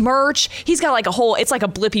sells merch. He's got like it's like a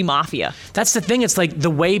Blippi mafia. That's the thing. It's like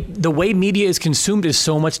the way media is consumed is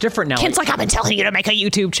so much different now. Kent's like, I've been telling you to make a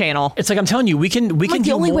YouTube channel. It's like, I'm telling you, we can like, do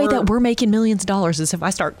the only more. way that we're making millions of dollars is if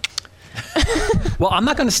I start. Well, I'm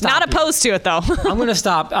not going to stop. Not opposed to it though. I'm going to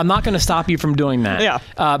stop. I'm not going to stop you from doing that.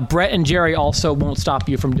 Yeah. Brett and Jerry also won't stop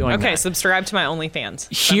you from doing that. Okay, subscribe to my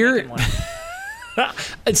OnlyFans. Here.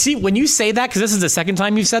 See, when you say that, because this is the second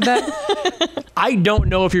time you've said that, I don't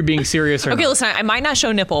know if you're being serious or not. Okay, listen, I might not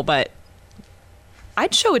show nipple, but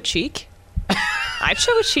I'd show a cheek. I'd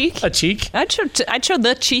show a cheek. A cheek? I'd show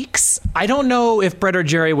the cheeks. I don't know if Brett or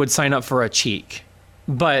Jerry would sign up for a cheek,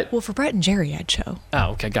 but... Well, for Brett and Jerry, I'd show.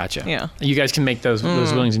 Oh, okay, gotcha. Yeah. You guys can make those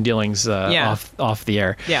willings and dealings off the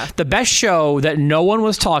air. Yeah. The best show that no one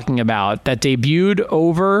was talking about that debuted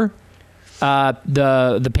over...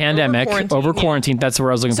 the pandemic, over quarantine. That's where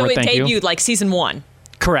I was looking for. Thank you. So it debuted like season 1.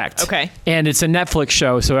 Correct. Okay. And it's a Netflix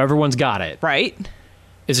show, so everyone's got it. Right.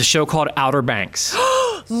 It's a show called Outer Banks.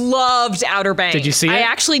 Loved Outer Banks. Did you see it? I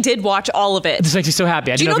actually did watch all of it. This makes me so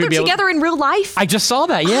happy. Do you know they're together in real life? I just saw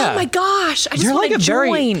that, yeah. Oh my gosh. I just They're want like to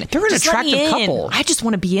join. They're an attractive couple. I just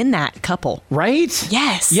want to be in that couple. Right?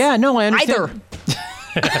 Yes. Yeah, no, I understand.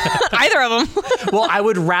 Either of them. Well, I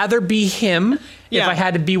would rather be him if I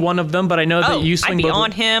had to be one of them, but I know that you swing I'd be both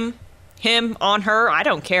on him on her. I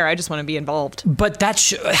don't care. I just want to be involved. But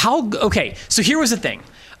that's okay. So here was the thing.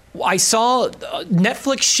 I saw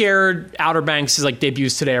Netflix shared Outer Banks as like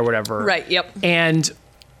debuts today or whatever. Right. Yep. And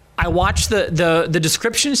I watched the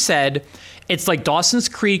description said it's like Dawson's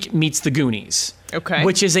Creek meets The Goonies. Okay.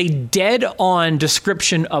 Which is a dead-on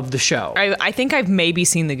description of the show. I think I've maybe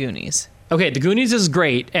seen The Goonies. Okay, The Goonies is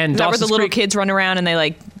great, and is that where the little Creek, kids run around and they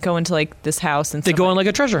like go into like this house and they stuff go on like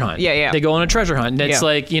a treasure hunt. Yeah. They go on a treasure hunt. And it's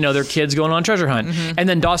like they're kids going on a treasure hunt. Mm-hmm. And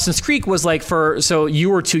then Dawson's Creek was like so you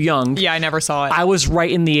were too young. Yeah, I never saw it. I was right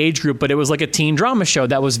in the age group, but it was like a teen drama show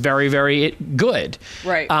that was very, very good.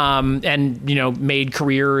 Right. And made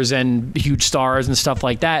careers and huge stars and stuff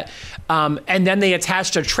like that. And then they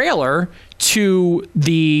attached a trailer to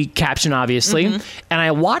the caption, obviously. Mm-hmm. And I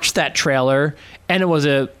watched that trailer, and it was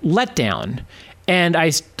a letdown. And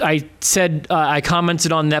I said, I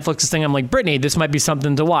commented on Netflix's thing. I'm like, Brittany, this might be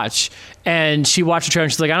something to watch. And she watched the trailer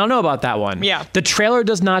and she's like, I don't know about that one. Yeah. The trailer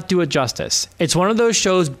does not do it justice. It's one of those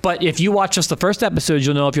shows, but if you watch just the first episode,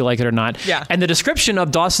 you'll know if you like it or not. Yeah. And the description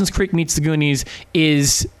of Dawson's Creek meets the Goonies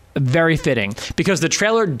is very fitting because the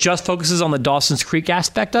trailer just focuses on the Dawson's Creek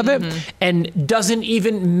aspect of it and doesn't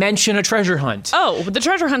even mention a treasure hunt. Oh, the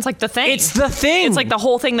treasure hunt's like the thing. It's the thing. It's like the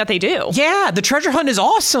whole thing that they do. Yeah, the treasure hunt is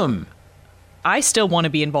awesome. I still want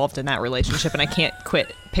to be involved in that relationship, and I can't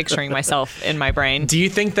quit picturing myself in my brain. Do you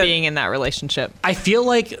think that being in that relationship? I feel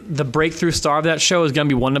like the breakthrough star of that show is going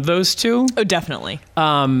to be one of those two. Oh, definitely.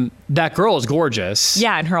 That girl is gorgeous.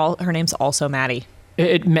 Yeah, and her name's also Maddie.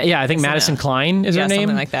 I think Madison Klein is her name.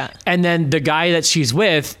 Something like that. And then the guy that she's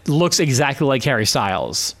with looks exactly like Harry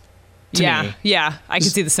Styles. To me. Yeah, I can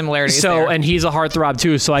see the similarities. So, there. and he's a heartthrob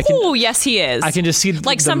too. So I can. Oh, yes, he is. I can just see.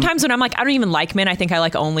 Like sometimes when I'm like, I don't even like men. I think I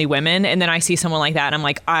like only women, and then I see someone like that, and I'm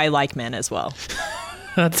like, I like men as well.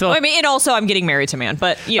 I mean, and also I'm getting married to a man,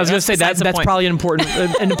 but you know, I was going to say that's probably an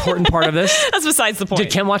important part of this. That's besides the point.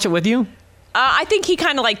 Did Ken watch it with you? I think he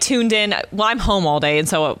kind of like tuned in. Well, I'm home all day, and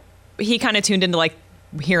so he kind of tuned into like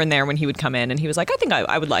here and there when he would come in, and he was like, I think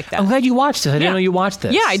I would like that. I'm glad you watched it. I didn't know you watched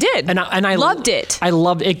this. Yeah, I did. And I loved it. I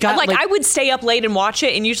loved it. Got like I would stay up late and watch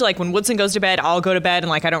it, and usually like when Woodson goes to bed, I'll go to bed, and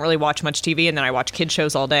like I don't really watch much TV, and then I watch kid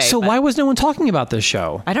shows all day. So why was no one talking about this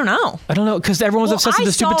show? I don't know. Because everyone was obsessed with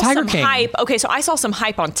the stupid Tiger King. Hype. Okay, so I saw some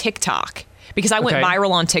hype on TikTok. Because I went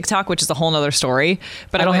viral on TikTok, which is a whole other story.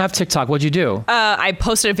 But I don't have TikTok. What'd you do? I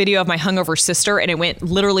posted a video of my hungover sister, and it went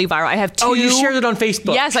literally viral. I have 2... Oh, you shared it on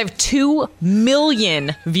Facebook. Yes, I have 2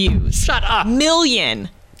 million views. Shut up. 2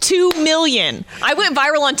 million. I went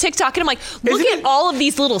viral on TikTok, and I'm like, look at all of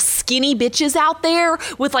these little skinny bitches out there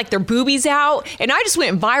with like their boobies out. And I just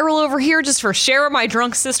went viral over here just for sharing my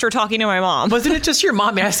drunk sister talking to my mom. Wasn't it just your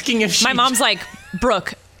mom asking if she... My mom's like,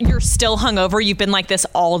 Brooke, you're still hungover. You've been like this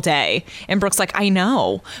all day. And Brooke's like, I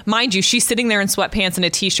know. Mind you, she's sitting there in sweatpants and a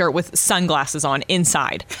t-shirt with sunglasses on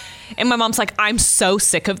inside. And my mom's like, I'm so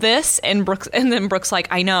sick of this. And then Brooke's like,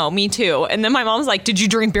 I know, me too. And then my mom's like, did you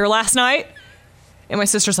drink beer last night? And my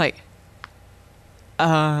sister's like,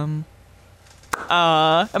 and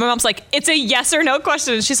my mom's like, it's a yes or no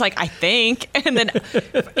question. And she's like, I think. And then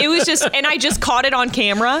it was just, and I just caught it on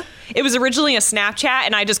camera. It was originally a Snapchat,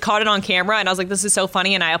 and I just caught it on camera, and I was like, this is so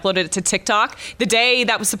funny. And I uploaded it to TikTok the day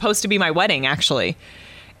that was supposed to be my wedding, actually.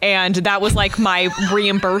 And that was like my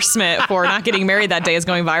reimbursement for not getting married that day, is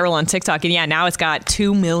going viral on TikTok. And yeah, now it's got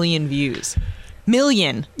 2 million views.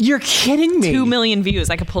 Million. You're kidding me. 2 million views.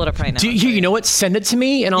 I could pull it up right now. You know what? Send it to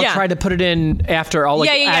me, and I'll try to put it in after. I'll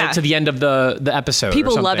add it to the end of the episode.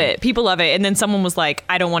 People love it. People love it. And then someone was like,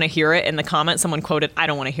 I don't want to hear it. In the comments, someone quoted, I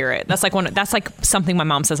don't want to hear it. That's like something my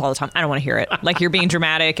mom says all the time. I don't want to hear it. Like you're being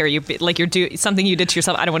dramatic, or you're something you did to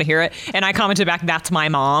yourself. I don't want to hear it. And I commented back, that's my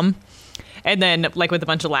mom. And then like with a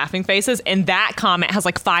bunch of laughing faces, and that comment has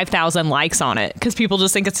like 5,000 likes on it because people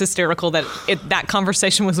just think it's hysterical that that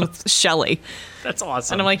conversation was with Shelly. That's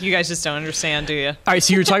awesome. And I'm like, you guys just don't understand, do you? All right,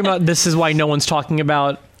 so you're talking about this is why no one's talking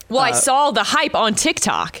about. Well, I saw the hype on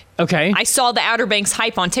TikTok. Okay. I saw the Outer Banks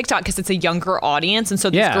hype on TikTok because it's a younger audience, and so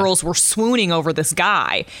these girls were swooning over this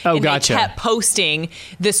guy. Oh, and gotcha. They kept posting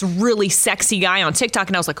this really sexy guy on TikTok,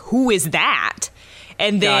 and I was like, who is that?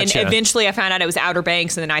 And then eventually I found out it was Outer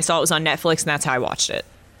Banks, and then I saw it was on Netflix, and that's how I watched it.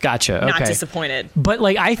 Gotcha. Okay. Not disappointed. But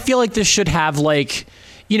like, I feel like this should have like,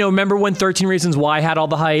 remember when 13 Reasons Why had all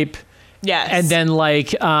the hype? Yes. And then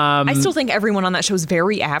like... I still think everyone on that show is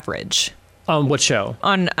very average. On what show?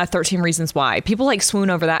 On 13 Reasons Why. People like swoon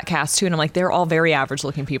over that cast too, and I'm like, they're all very average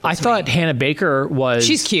looking people. I thought Hannah Baker was...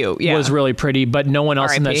 She's cute, yeah. Was really pretty, but no one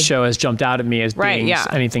else in that show has jumped out at me as being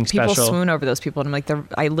anything special. People swoon over those people, and I'm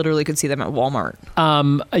like, I literally could see them at Walmart.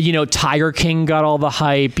 Tiger King got all the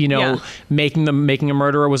hype. Making a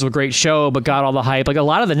Murderer was a great show, but got all the hype. Like a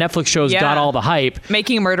lot of the Netflix shows got all the hype.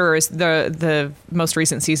 Making a Murderer is the most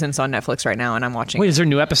recent season's on Netflix right now, and I'm watching. Wait, is there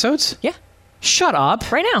new episodes? Yeah. Shut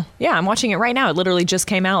up. Right now. Yeah, I'm watching it right now. It literally just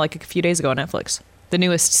came out like a few days ago on Netflix. The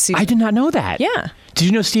newest season. I did not know that. Yeah. Did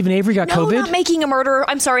you know Stephen Avery got COVID? No, not Making a Murderer.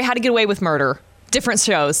 I'm sorry, How to Get Away with Murder. Different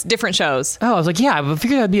shows. Oh, I was like, yeah, I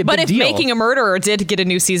figured that'd be a big deal. But if Making a Murderer did get a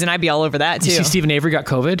new season, I'd be all over that too. You see Stephen Avery got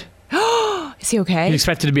COVID? Is he okay? He's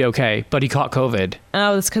expected to be okay, but he caught COVID.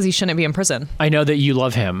 Oh, that's because he shouldn't be in prison. I know that you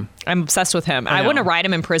love him. I'm obsessed with him. I want to write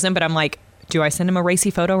him in prison, but I'm like, do I send him a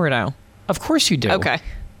racy photo or no? Of course you do. Okay.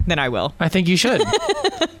 Then I will. I think you should.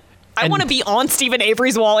 I want to be on Stephen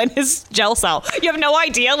Avery's wall in his jail cell. You have no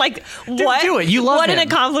idea, like, what? Do it. You love what him. What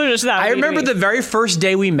an accomplishment that I remember the very first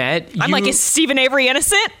day we met. I'm like, is Stephen Avery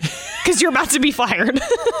innocent? because you're about to be fired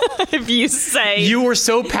if you say You were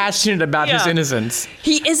so passionate about his innocence.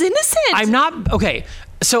 He is innocent. I'm not. Okay.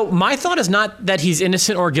 So my thought is not that he's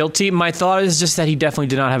innocent or guilty. My thought is just that he definitely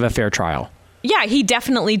did not have a fair trial. Yeah, he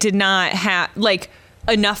definitely did not have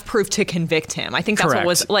enough proof to convict him. I think that's Correct.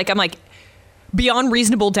 what was I'm like, beyond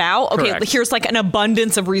reasonable doubt. Okay, Correct. here's an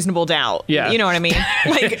abundance of reasonable doubt. Yeah. You know what I mean?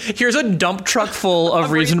 Here's a dump truck full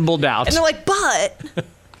of reasonable doubt. And they're like, but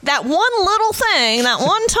that one little thing, that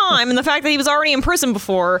one time, and the fact that he was already in prison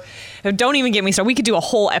before, don't even get me started. We could do a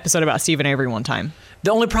whole episode about Stephen Avery one time. The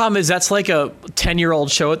only problem is that's like a 10-year-old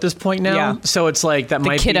show at this point now. Yeah. So it's like that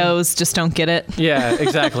might be... The kiddos just don't get it. Yeah,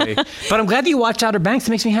 exactly. But I'm glad that you watched Outer Banks. It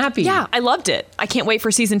makes me happy. Yeah, I loved it. I can't wait for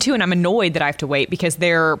season 2, and I'm annoyed that I have to wait because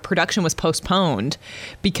their production was postponed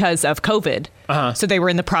because of COVID. Uh-huh. So they were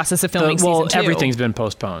in the process of filming season 2. Everything's been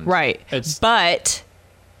postponed. Right. But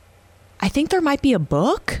I think there might be a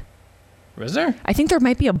book. Is there? I think there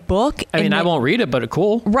might be a book. I mean, I won't read it, but it's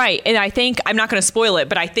cool. Right. And I think, I'm not going to spoil it,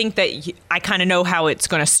 but I think that I kind of know how it's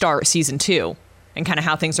going to start season 2 and kind of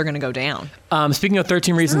how things are going to go down. Speaking of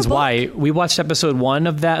 13 Reasons Why, we watched episode 1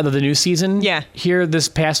 of the new season here this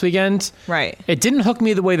past weekend. Right. It didn't hook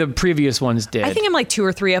me the way the previous ones did. I think I'm 2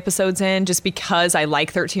 or 3 episodes in just because I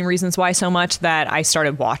like 13 Reasons Why so much that I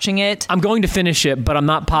started watching it. I'm going to finish it, but I'm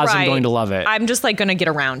not positive I'm going to love it. I'm just going to get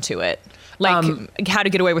around to it. How to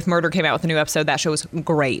Get Away with Murder came out with a new episode. That show was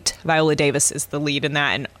great. Viola Davis is the lead in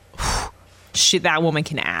that, and that woman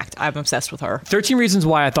can act. I'm obsessed with her. 13 Reasons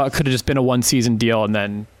Why I thought could have just been a 1-season deal, and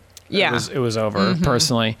then it was over,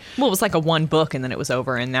 personally. Well, it was like a 1 book, and then it was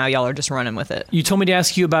over, and now y'all are just running with it. You told me to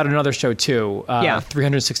ask you about another show, too.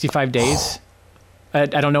 365 Days. I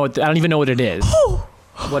don't know. I don't even know what it is.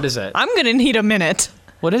 What is it? I'm going to need a minute.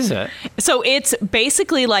 What is it? So it's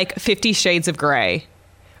basically like 50 Shades of Grey.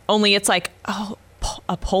 Only it's a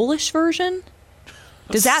Polish version?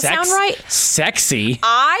 Does that sound right? Sexy.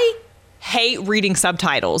 I hate reading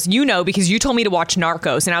subtitles, because you told me to watch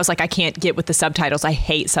Narcos, and I was like, I can't get with the subtitles. I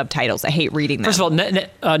hate subtitles. I hate reading them. First of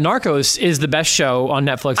all, Narcos is the best show on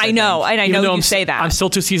Netflix. I know, and I know you say that. I'm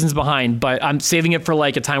still 2 seasons behind, but I'm saving it for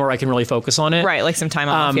a time where I can really focus on it. Right, some time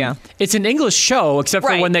off, yeah. It's an English show, except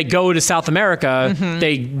for when they go to South America,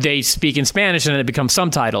 they speak in Spanish, and then it becomes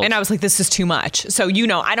subtitles. And I was like, this is too much. So,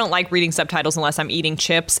 I don't like reading subtitles unless I'm eating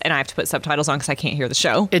chips, and I have to put subtitles on because I can't hear the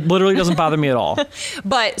show. It literally doesn't bother me at all.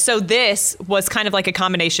 But, so this was kind of like a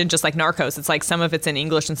combination, just like Narcos. It's like some of it's in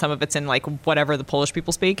English and some of it's in whatever the Polish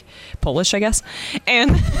people speak. Polish, I guess.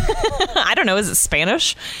 And I don't know, is it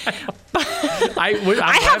Spanish?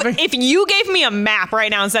 If you gave me a map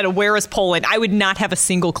right now and said, where is Poland, I would not have a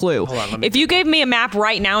single clue. If you gave me a map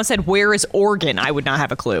right now and said, where is Oregon, I would not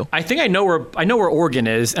have a clue. I think I know where Oregon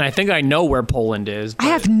is, and I think I know where Poland is. I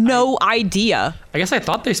have no idea. I guess I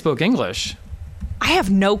thought they spoke English. I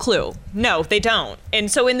have no clue. No, they don't.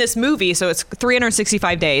 And so in this movie, so it's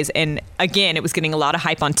 365 days, and again, it was getting a lot of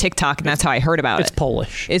hype on TikTok, and that's how I heard about it. It's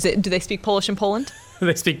Polish. Is it? Do they speak Polish in Poland?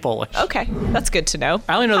 They speak Polish. Okay, that's good to know.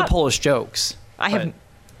 I only know the Polish jokes. I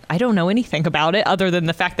don't know anything about it other than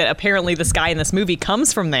the fact that apparently this guy in this movie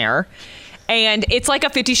comes from there, and it's like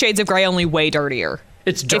a 50 Shades of Grey, only way dirtier.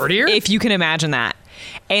 It's dirtier? If you can imagine that.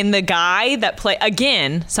 And the guy that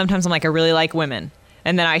again, sometimes I'm like, I really like women,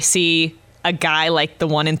 and then I see a guy like the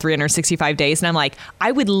one in 365 Days, and I'm like,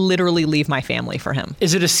 I would literally leave my family for him.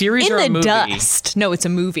 Is it a series or a movie? In the dust. No, it's a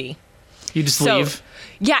movie. You just leave?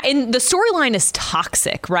 Yeah, and the storyline is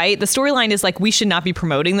toxic, right? The storyline is we should not be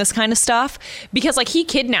promoting this kind of stuff because he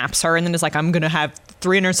kidnaps her and then is like, I'm going to have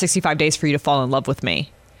 365 days for you to fall in love with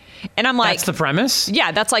me. And I'm like, that's the premise?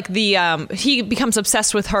 Yeah, that's he becomes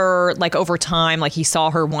obsessed with her over time. He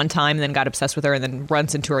saw her one time and then got obsessed with her and then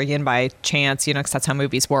runs into her again by chance, because that's how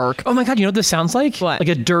movies work. Oh my God, you know what this sounds like? What? Like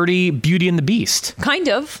a dirty Beauty and the Beast. Kind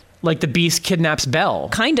of. Like the Beast kidnaps Belle.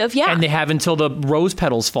 Kind of, yeah. And they have until the rose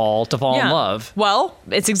petals fall to fall in love. Well,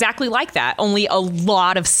 it's exactly like that, only a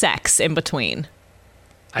lot of sex in between.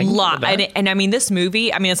 A lot. And I mean, this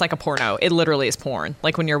movie, it's like a porno. It literally is porn.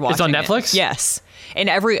 When you're watching it. It's on Netflix? Yes. And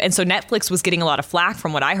so Netflix was getting a lot of flack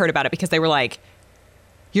from what I heard about it because they were like,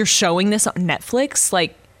 you're showing this on Netflix?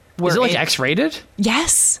 Is it X-rated?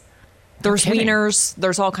 Yes. There's wieners.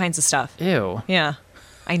 There's all kinds of stuff. Ew. Yeah.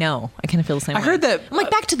 I know. I kind of feel the same way. I heard that. I'm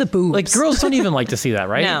back to the boobs. Girls don't even like to see that,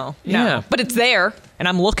 right? No. Yeah. But it's there, and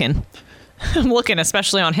I'm looking. I'm looking,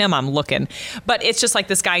 especially on him, I'm looking. But it's just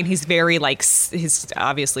this guy, and he's very he's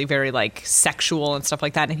obviously very sexual and stuff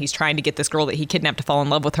like that. And he's trying to get this girl that he kidnapped to fall in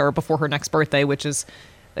love with her before her next birthday, which is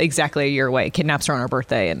exactly a year away. Kidnaps her on her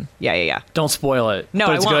birthday. And yeah. Don't spoil it. No,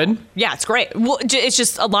 but it's I won't. good? Yeah, it's great. Well, it's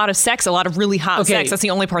just a lot of sex, a lot of really hot sex. That's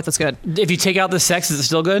the only part that's good. If you take out the sex, is it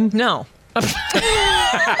still good? No. All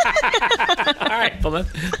right, well,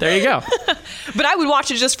 there you go. But I would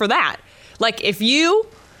watch it just for that. Like if you've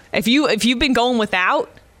been going without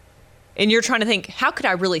and you're trying to think, how could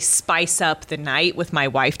I really spice up the night with my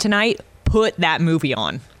wife tonight? Put that movie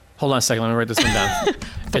on. Hold on a second. Let me write this one down.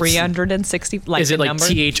 360. Like is it like number?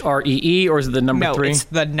 THREE or is it the number no, 3? No, it's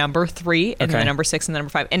the number 3 and the number 6 and the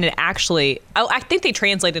number 5. And it actually, I think they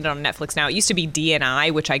translated it on Netflix now. It used to be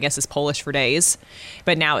DNI, which I guess is Polish for days,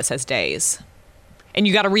 but now it says days. And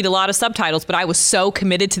you got to read a lot of subtitles, but I was so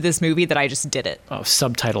committed to this movie that I just did it. Oh,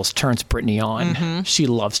 subtitles turns Brittany on. Mm-hmm. She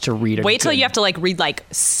loves to read it. Wait till you have to like read like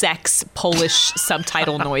sex Polish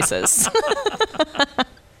subtitle noises.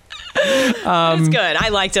 It's good. I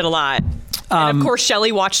liked it a lot. And of course,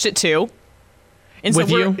 Shelly watched it too. And with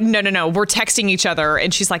so you? No. We're texting each other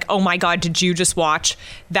and she's like, oh my God, did you just watch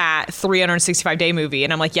that 365-day movie?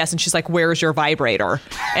 And I'm like, yes. And she's like, where's your vibrator?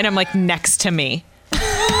 And I'm like, next to me.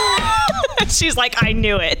 She's like, I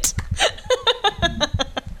knew it.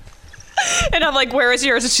 And I'm like, where is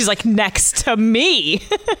yours? And she's like, next to me.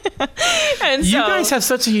 And you guys have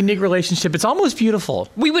such a unique relationship. It's almost beautiful.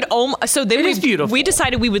 We would it is beautiful. We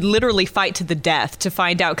decided we would literally fight to the death to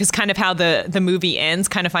find out, because kind of how the movie ends,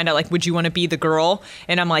 kind of find out like, would you want to be the girl?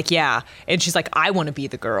 And I'm like, yeah. And she's like, I want to be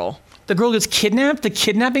the girl. The girl gets kidnapped? The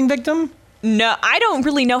kidnapping victim? No, I don't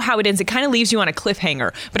really know how it ends. It kind of leaves you on a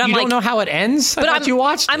cliffhanger. But you don't know how it ends? I thought you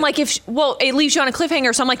watched it. I'm like, it leaves you on a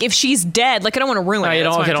cliffhanger. So I'm like, if she's dead, like I don't want to ruin it.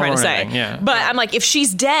 That's what I'm trying to say. Yeah. But I'm like, if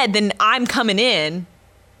she's dead, then I'm coming in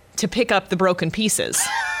to pick up the broken pieces.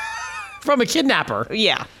 From a kidnapper?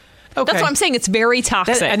 Yeah. Okay. That's what I'm saying. It's very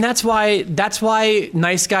toxic. And that's why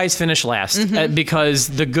nice guys finish last. Because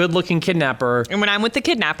the good-looking kidnapper... And when I'm with the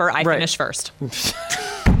kidnapper, I finish first.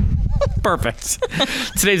 Perfect.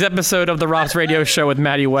 Today's episode of the Rob's Radio Show with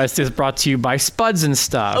Maddie West is brought to you by Spuds and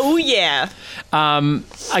Stuff. Oh, yeah.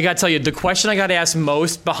 I got to tell you, the question I got asked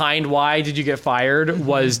most behind why did you get fired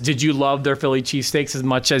was, did you love their Philly cheesesteaks as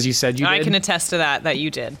much as you said you did? I can attest to that you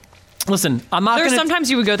did. Listen, I'm not going to... Sometimes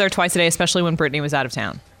you would go there twice a day, especially when Brittany was out of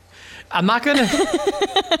town. I'm not going to...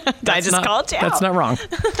 I just called you out. That's not wrong.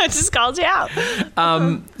 I just called you out.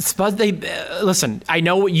 Spuds, listen, I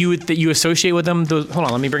know that you associate with them. Hold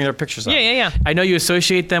on, let me bring their pictures up. Yeah. I know you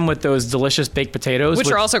associate them with those delicious baked potatoes.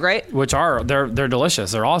 Which are also great. They're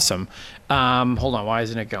delicious. They're awesome. Hold on, why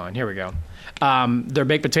isn't it going? Here we go. Their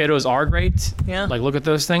baked potatoes are great. Yeah. Like, look at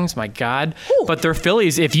those things. My God. Ooh. But they're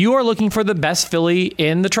Phillies. If you are looking for the best Philly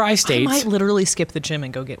in the tri-states... I might literally skip the gym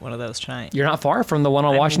and go get one of those tonight. You're not far from the one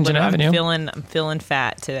on Washington Avenue. I'm feeling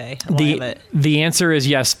fat today. I love it. The answer is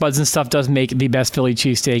yes. Spuds and Stuff does make the best Philly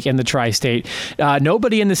cheesesteak in the tri-state.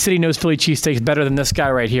 Nobody in the city knows Philly cheesesteaks better than this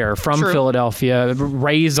guy right here from Philadelphia,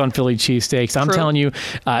 raised on Philly cheesesteaks. I'm telling you,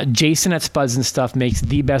 Jason at Spuds and Stuff makes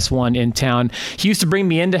the best one in town. He used to bring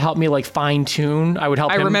me in to help me like fine-tune. I would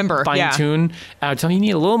help him fine-tune. I would tell him, you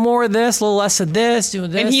need a little more of this, a little less of this, do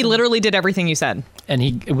this. And he literally did everything you said.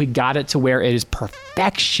 And we got it to where it is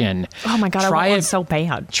perfection. Oh my God, I want it so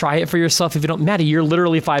bad. Try it for yourself if you don't. Maddie, you're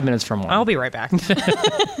literally 5 minutes from one. I'll be right back.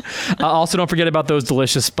 Also, don't forget about those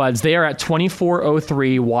delicious Spuds. They are at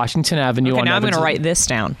 2403 Washington Avenue. Okay, now I'm going to write this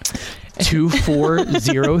down.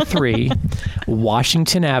 2403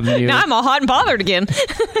 Washington Avenue. Now I'm all hot and bothered again.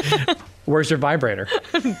 Where's your vibrator?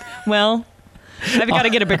 Well, I've got to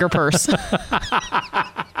get a bigger purse.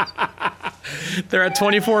 They're at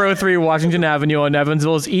 2403 Washington Avenue on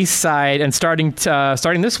Evansville's east side, and starting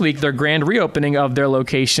this week, their grand reopening of their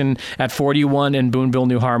location at 41 in Boonville,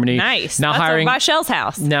 New Harmony. Nice. Now That's hiring by Shell's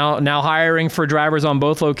house. Now hiring for drivers on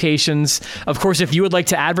both locations. Of course, if you would like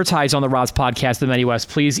to advertise on the Rob's Podcast, the Maddie West,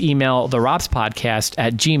 please email the Rob's Podcast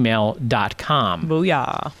at gmail.com.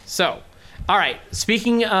 Booyah. So, all right.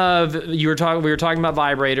 Speaking of, we were talking about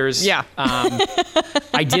vibrators. Yeah.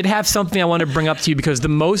 I did have something I wanted to bring up to you because the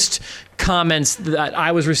most comments that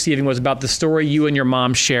I was receiving was about the story you and your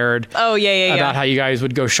mom shared. Oh, yeah. About how you guys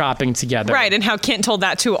would go shopping together. Right, and how Kent told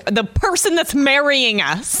that to the person that's marrying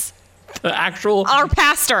us. Our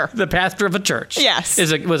pastor. The pastor of a church. Yes.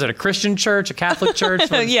 Was it a Christian church, a Catholic church?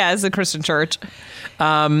 Yeah, it's a Christian church.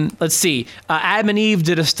 Let's see. Adam and Eve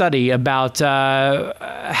did a study about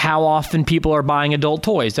how often people are buying adult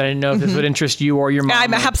toys. I didn't know if this would interest you or your mom.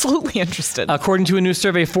 I'm absolutely interested. According to a new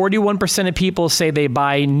survey, 41% of people say they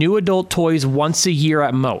buy new adult toys once a year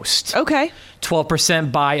at most. Okay.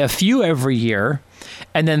 12% buy a few every year.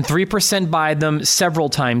 And then 3% buy them several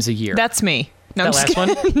times a year. That's me. No, that last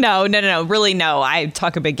one? No. Really, no. I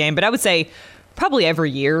talk a big game, but I would say probably every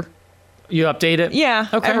year. You update it? Yeah,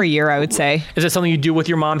 okay. Every year, I would say. Is it something you do with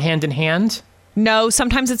your mom hand in hand? No,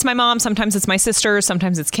 sometimes it's my mom, sometimes it's my sister,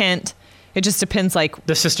 sometimes it's Kent. It just depends, like...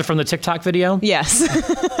 The sister from the TikTok video? Yes.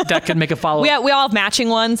 That could make a follow-up. We all have matching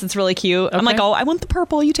ones. It's really cute. Okay. I'm like, oh, I want the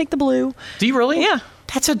purple. You take the blue. Do you really? Yeah.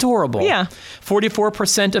 That's adorable. Yeah.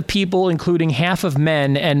 44% of people, including half of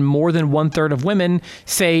men and more than 1/3 of women,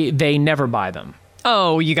 say they never buy them.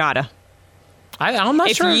 Oh, you gotta. I'm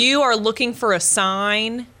not sure. If you are looking for a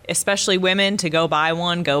sign, especially women, to go buy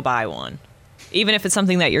one, go buy one. Even if it's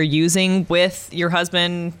something that you're using with your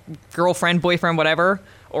husband, girlfriend, boyfriend, whatever,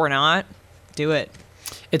 or not. Do it.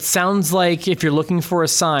 It sounds like if you're looking for a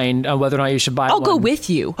sign on whether or not you should buy one. I'll go with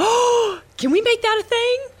you. Can we make that a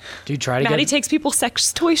thing? Do you try to Maddie takes people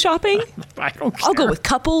sex toy shopping? I don't care. I'll go with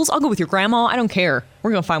couples. I'll go with your grandma. I don't care. We're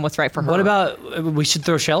going to find what's right for her. What about, we should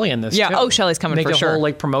throw Shelly in this, too. Oh, Shelly's coming for sure. Make a whole,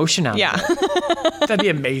 like, promotion out of it. That'd be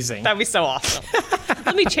amazing. That'd be so awesome.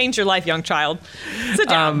 Let me change your life, young child. Sit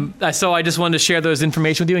down. So I just wanted to share those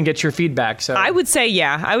information with you and get your feedback. So I would say,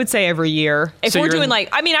 I would say every year. If we're doing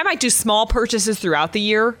I might do small purchases throughout the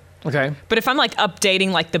year. Okay. But if I'm like updating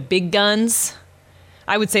like the big guns,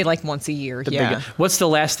 I would say like once a year. What's the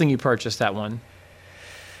last thing you purchased, that one?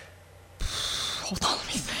 Hold on, let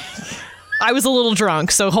me think. I was a little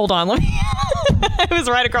drunk, so hold on. Let me. It was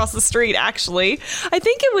right across the street, actually. I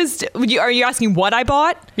think it was. Are you asking what I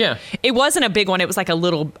bought? Yeah. It wasn't a big one. It was like a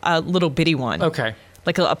little bitty one. Okay.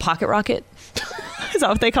 Like a pocket rocket. Is that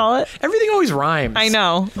what they call it? Everything always rhymes. I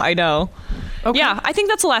know. Okay. Yeah, I think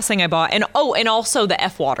that's the last thing I bought. And also the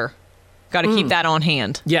F water. Got to keep that on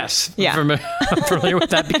hand. Yes. Yeah. I'm familiar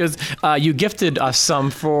with that because you gifted us some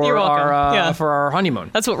for our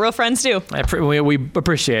honeymoon. That's what real friends do. We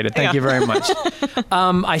appreciate it. Thank you very much.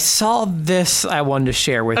 I saw this I wanted to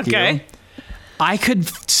share with you. I could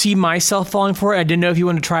see myself falling for it. I didn't know if you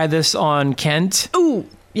want to try this on Kent. Ooh,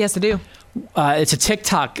 yes, I do. It's a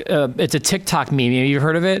TikTok. It's a TikTok meme. Have you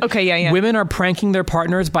heard of it? Okay, yeah. Women are pranking their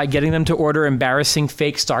partners by getting them to order embarrassing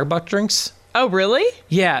fake Starbucks drinks. Oh, really?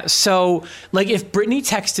 Yeah. So, like, if Brittany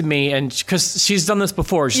texted me, and because she's done this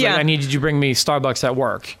before, she's like, "I need you to bring me Starbucks at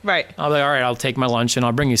work." Right. I'll be like, "All right, I'll take my lunch and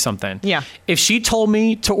I'll bring you something." Yeah. If she told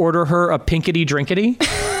me to order her a pinkety drinkety,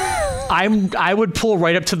 I would pull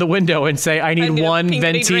right up to the window and say, I need one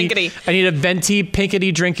venti. I need a venti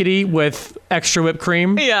pinkety drinkety with extra whipped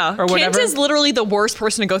cream. Yeah. Or whatever. Kent is literally the worst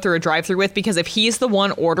person to go through a drive-thru with because if he's the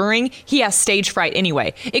one ordering, he has stage fright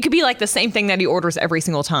anyway. It could be like the same thing that he orders every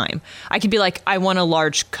single time. I could be like, I want a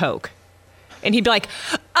large Coke. And he'd be like,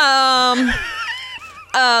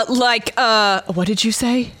 what did you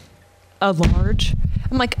say? A large?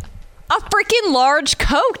 I'm like, a freaking large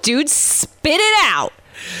Coke, dude. Spit it out.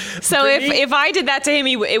 So if I did that to him,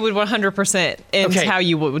 it would 100% end how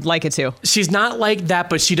you would like it to. She's not like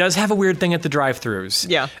that, but she does have a weird thing at the drive-thrus.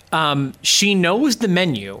 Yeah. She knows the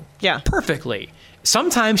menu perfectly.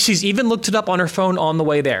 Sometimes she's even looked it up on her phone on the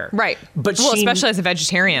way there. Right. But especially as a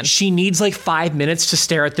vegetarian. She needs like 5 minutes to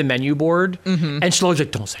stare at the menu board. Mm-hmm. And she'll always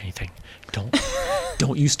like, don't say anything.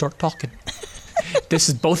 Don't you start talking. This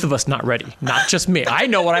is both of us not ready, not just me. I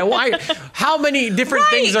know what I want. How many different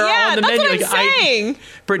things are on the menu? What I'm saying.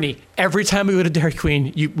 Brittany, every time we go to Dairy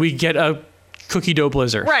Queen, we get a cookie dough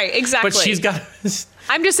blizzard. Right, exactly. But she's got...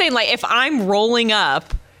 I'm just saying, like, if I'm rolling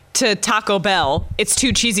up to Taco Bell, it's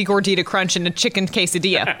 2 cheesy gordita crunch and a chicken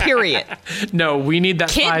quesadilla, period. No, we need that.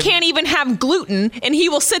 Kid can't even have gluten, and he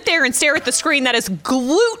will sit there and stare at the screen that is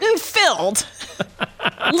gluten-filled.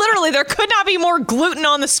 Literally, there could not be more gluten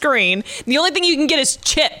on the screen. The only thing you can get is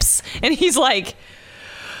chips. And he's like,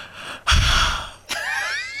 I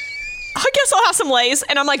guess I'll have some Lay's.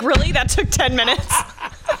 And I'm like, really? That took 10 minutes?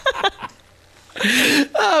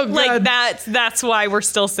 Oh, God. Like, that's why we're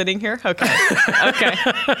still sitting here?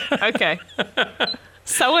 Okay.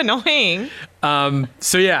 So annoying.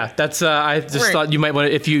 So yeah, that's I just thought you might want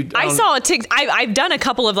to, if you I saw a I've done a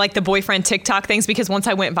couple of like the boyfriend TikTok things because once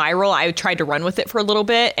I went viral, I tried to run with it for a little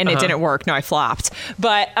bit and it didn't work. No, I flopped.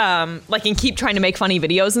 But like and keep trying to make funny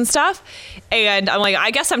videos and stuff. And I'm like,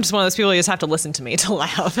 I guess I'm just one of those people who just have to listen to me to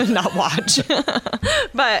laugh and not watch.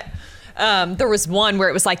 But there was one where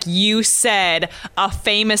it was like you said a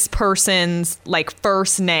famous person's like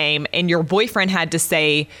first name and your boyfriend had to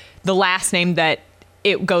say the last name that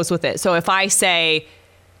it goes with it. So if I say,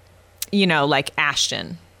 like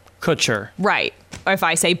Ashton Kutcher, right? Or if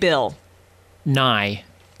I say Bill Nye,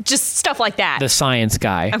 just stuff like that. The science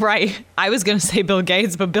guy, right? I was gonna say Bill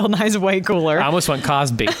Gates, but Bill Nye's way cooler. I almost went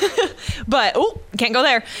Cosby, but can't go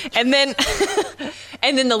there. And then,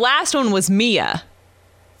 and then the last one was Mia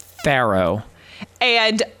Farrow,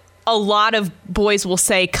 and a lot of boys will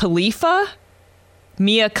say Khalifa.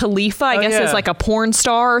 Mia Khalifa, I guess, is like a porn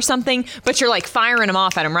star or something, but you're like firing them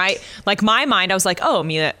off at him, right? Like my mind, I was like, oh,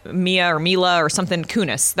 Mia or Mila or something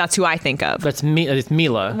Kunis. That's who I think of. It's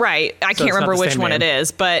Mila. Right. I can't remember which one it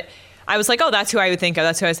is, but I was like, oh, that's who I would think of.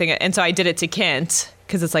 That's who I was thinking. And so I did it to Kent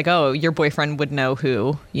because it's like, oh, your boyfriend would know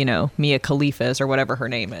who, Mia Khalifa is or whatever her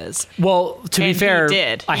name is. Well, to be fair, he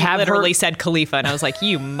did. He literally said Khalifa, and I was like,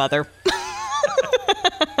 you mother.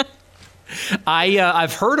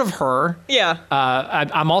 I've heard of her. Yeah.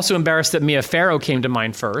 I'm also embarrassed that Mia Farrow came to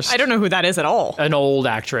mind first. I don't know who that is at all. An old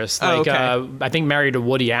actress. I think married to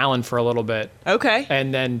Woody Allen for a little bit. Okay.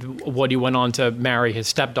 And then Woody went on to marry his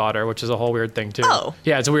stepdaughter, which is a whole weird thing too. Oh.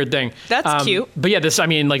 Yeah, it's a weird thing. That's cute. But yeah, this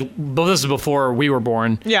is before we were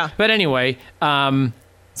born. Yeah. But anyway. So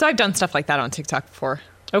I've done stuff like that on TikTok before.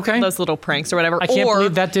 Okay. Those little pranks or whatever. I can't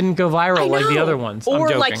believe that didn't go viral like the other ones. Or I'm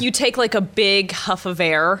joking. like you take like a big huff of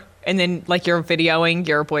air and then like you're videoing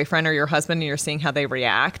your boyfriend or your husband and you're seeing how they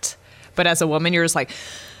react. But as a woman, you're just like,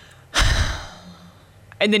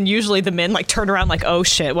 and then usually the men like turn around like, oh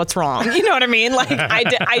shit, what's wrong? You know what I mean? Like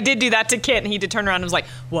I did do that to Kit and he did turn around and was like,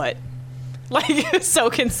 what? Like so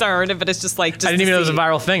concerned, but it's just like, I didn't even know it was a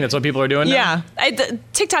viral thing. That's what people are doing now? Yeah.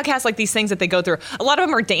 TikTok has like these things that they go through. A lot of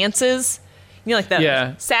them are dances. Like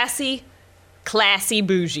the sassy, classy,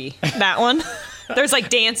 bougie. That one. There's like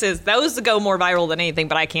dances. Those go more viral than anything,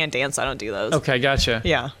 but I can't dance. So I don't do those. Okay, gotcha.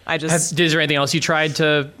 Yeah, Is there anything else you tried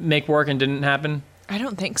to make work and didn't happen? I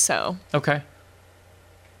don't think so. Okay.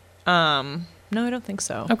 No, I don't think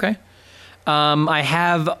so. Okay. I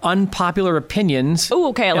have unpopular opinions. Oh,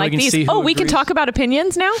 okay. I like these. Oh, we can talk about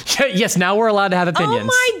opinions now? Yes, now we're allowed to have opinions. Oh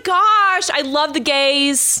my gosh. I love the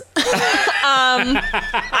gays.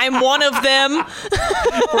 I'm one of them.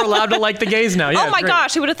 We're allowed to like the gays now. Yeah, oh my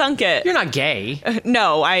gosh. Who would have thunk it? You're not gay.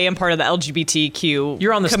 No, I am part of the LGBTQ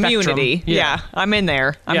You're on the community. spectrum. Yeah. I'm in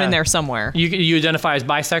there. I'm in there somewhere. You identify as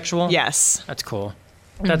bisexual? Yes. That's cool.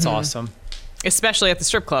 That's awesome. Especially at the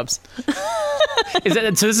strip clubs. So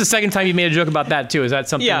this is the second time you made a joke about that too. Is that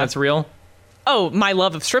something that's real? Oh, my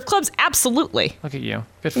love of strip clubs? Absolutely. Look at you.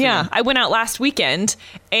 Good for you. Yeah, I went out last weekend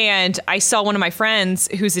and I saw one of my friends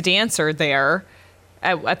who's a dancer there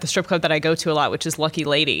at the strip club that I go to a lot, which is Lucky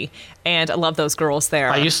Lady. And I love those girls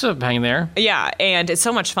there. I used to hang there. Yeah, and it's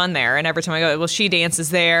so much fun there. And every time I go, well, she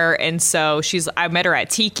dances there. And so I met her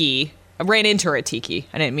at Tiki. I ran into her at Tiki.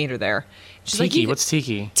 I didn't meet her there. She's Tiki? Like, what's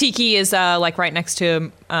Tiki? Tiki is like right next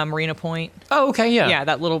to Marina Point. Oh, okay, yeah. Yeah,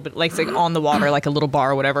 that little bit, like on the water, like a little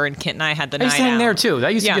bar or whatever. And Kent and I had the night out. I used to hang there too.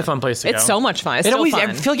 That used to be a fun place to go. It's so much fun. It's still fun.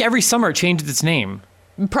 I feel like every summer it changed its name.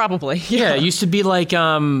 Probably. Yeah, it used to be like...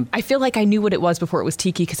 I feel like I knew what it was before it was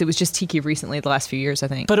Tiki because it was just Tiki recently the last few years, I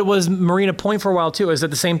think. But it was Marina Point for a while too. Is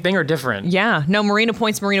it the same thing or different? Yeah. No, Marina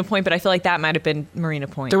Point's Marina Point, but I feel like that might have been Marina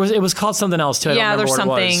Point. It was called something else too. I don't remember there's what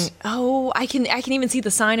something. It was. Oh, I can even see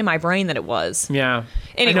the sign in my brain that it was. Yeah.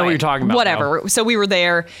 Anyway, I know what you're talking about. Whatever. Though. So we were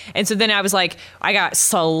there, and so then I was like, I got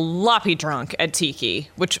sloppy drunk at Tiki,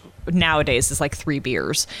 which nowadays is like 3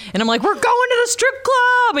 beers, and I'm like, we're going to the strip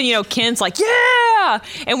club, and Kent's like, yeah,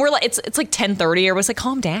 and we're like, it's like 10:30. Everybody's like,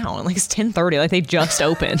 calm down, like it's 10:30, like they just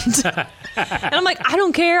opened, and I'm like, I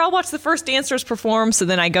don't care, I'll watch the first dancers perform. So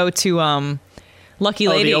then I go to Lucky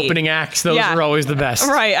Lady. The opening acts, those are always the best.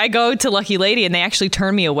 Right. I go to Lucky Lady and they actually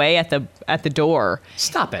turn me away at the door.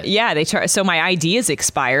 Stop it. Yeah, so my ID is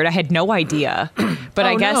expired. I had no idea. But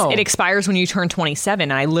I guess it expires when you turn 27,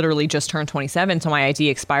 and I literally just turned 27, so my ID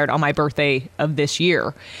expired on my birthday of this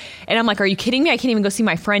year. And I'm like, are you kidding me? I can't even go see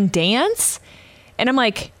my friend dance? And I'm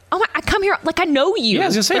like, oh, I come here, like, I know you. Yeah, I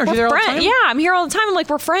was going to say, like, aren't you there all the time? Yeah, I'm here all the time. I'm like,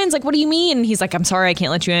 we're friends. Like, what do you mean? And he's like, I'm sorry, I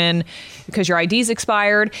can't let you in because your ID's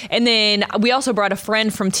expired. And then we also brought a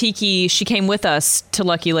friend from Tiki. She came with us to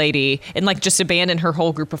Lucky Lady and, like, just abandoned her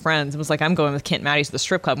whole group of friends and was like, I'm going with Kent and Maddie to the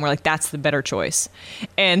strip club. And we're like, that's the better choice.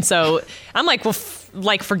 And so I'm like, well,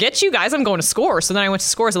 forget you guys. I'm going to Scores. So then I went to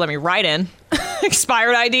Scores and let me right in.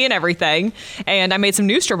 Expired ID and everything. And I made some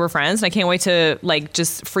new stripper friends, and I can't wait to, like,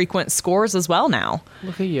 just frequent Scores as well now.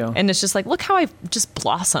 Look at you. And it's just like, look how I've just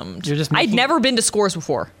blossomed. I'd never been to Scores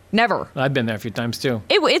before. Never. I've been there a few times too.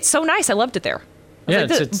 It's so nice. I loved it there. Yeah,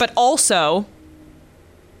 but also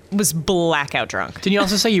was blackout drunk. Didn't you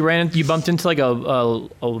also say you bumped into like a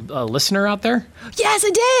listener out there? Yes, I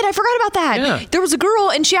did. I forgot about that. Yeah. There was a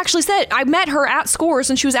girl, and she actually said, I met her at Scores,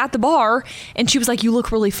 and she was at the bar, and she was like, you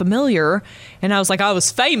look really familiar. And I was like, I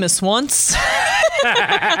was famous once.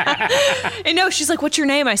 And no, she's like, what's your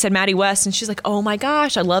name? I said, Maddie West. And she's like, oh my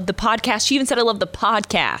gosh, I love the podcast. She even said, I love the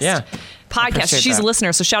podcast. Yeah. Podcast. She's a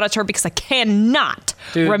listener, so shout out to her because I cannot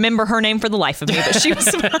remember her name for the life of me. But she was.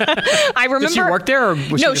 I remember. Did she work there? Or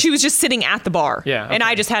was she was just sitting at the bar. Yeah. Okay. And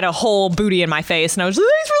I just had a whole booty in my face, and I was like,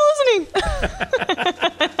 thanks for working.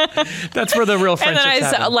 That's where the real And friendships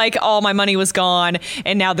then happen. like all my money was gone.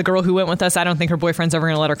 And now the girl who went with us, I don't think her boyfriend's ever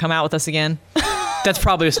going to let her come out with us again. That's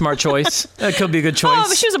probably a smart choice. That could be a good choice. Oh,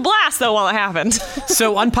 but she was a blast though while it happened.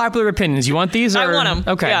 So unpopular opinions. You want these? Or? I want 'em,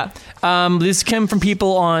 Okay. yeah. These come from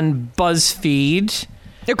people on BuzzFeed.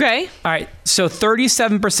 Okay. All right. So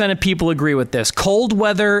 37% of people agree with this. Cold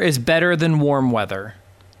weather is better than warm weather.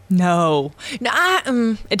 No.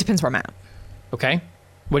 It depends where I'm at. Okay.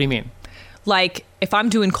 What do you mean? Like if I'm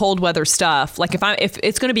doing cold weather stuff, like if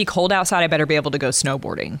it's going to be cold outside, I better be able to go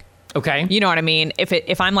snowboarding. Okay. You know what I mean?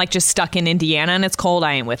 If I'm like just stuck in Indiana and it's cold,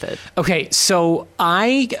 I ain't with it. Okay. So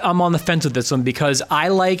I'm on the fence with this one because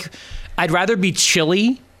I'd rather be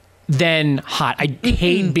chilly than hot. I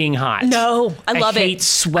hate being hot. No, I love it. I hate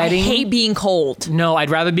sweating. I hate being cold. No, I'd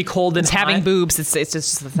rather be cold than It's hot. having boobs. It's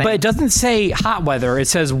just the thing. But it doesn't say hot weather. It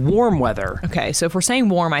says warm weather. Okay, so if we're saying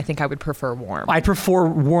warm, I think I would prefer warm. I'd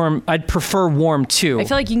prefer warm too. I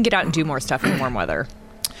feel like you can get out and do more stuff in warm weather.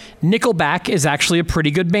 Nickelback is actually a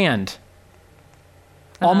pretty good band.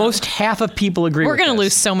 Almost half of people agree We're with going to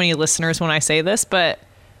this. lose so many listeners when I say this, but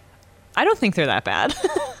I don't think they're that bad.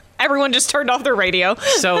 Everyone just turned off their radio.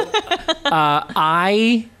 So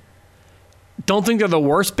I don't think they're the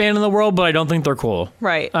worst band in the world, but I don't think they're cool.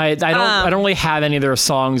 Right. I don't really have any of their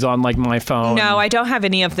songs on like my phone. No, I don't have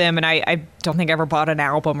any of them, and I don't think I ever bought an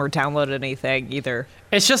album or downloaded anything either.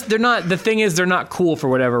 It's just they're not. The thing is, they're not cool for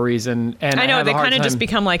whatever reason. And I know, have a they hard kind of time- just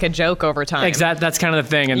become like a joke over time. Exactly. That's kind of the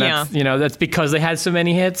thing, and that's that's because they had so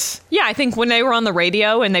many hits. Yeah, I think when they were on the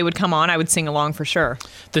radio and they would come on, I would sing along for sure.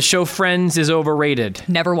 The show Friends is overrated.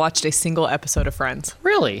 Never watched a single episode of Friends.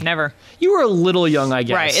 Really? Never. You were a little young, I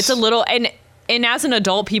guess. Right. It's a little, and as an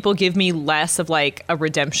adult, people give me less of like a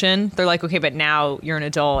redemption. They're like, okay, but now you're an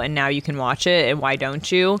adult and now you can watch it, and why don't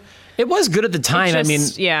you? It was good at the time. It's I mean,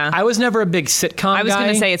 just- yeah. I was never a big sitcom I was guy.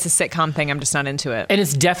 going to say it's a sitcom thing. I'm just not into it. And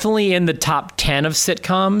it's definitely in the top 10 of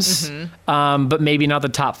sitcoms, but maybe not the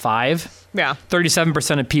top 5. Yeah.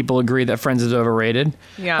 37% of people agree that Friends is overrated.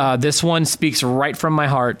 Yeah. This one speaks right from my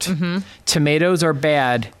heart. Tomatoes are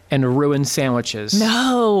bad and ruin sandwiches.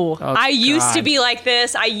 No. Oh, I used to God. be like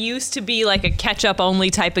this. I used to be like a ketchup only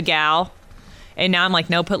type of gal. And now I'm like,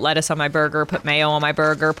 no, put lettuce on my burger, put mayo on my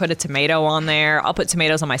burger, put a tomato on there. I'll put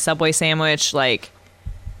tomatoes on my Subway sandwich. Like,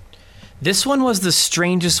 This one was the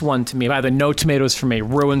strangest one to me. By the no tomatoes for me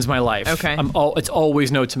ruins my life. Okay. It's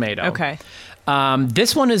always no tomato. okay.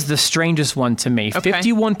 This one is the strangest one to me. Okay.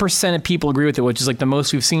 51% of people agree with it, which is like the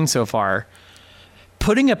most we've seen so far.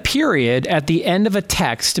 Putting a period at the end of a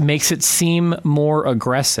text makes it seem more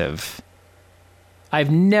aggressive. I've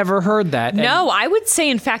never heard that. And No, I would say,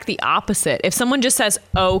 in fact, the opposite. If someone just says,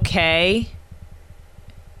 okay,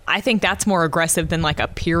 I think that's more aggressive than like a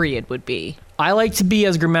period would be. I like to be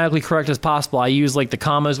as grammatically correct as possible. I use like the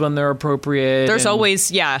commas when they're appropriate. There's and-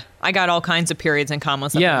 always, I got all kinds of periods and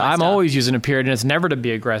commas. up in Yeah, my I'm stuff. always using a period, and it's never to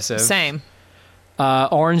be aggressive. Same.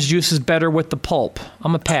 Orange juice is better with the pulp.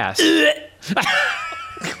 I'm a pass.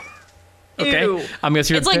 Okay. Ew. I'm gonna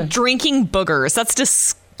see. It's like drinking boogers. That's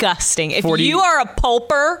disgusting. If 40 you are a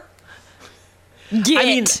pulper, get I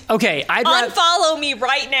mean, okay. unfollow me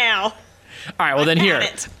right now. All right. Well, then here,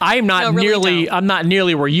 it. I'm not No, really nearly. don't. I'm not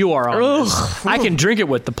nearly where you are on this. I can drink it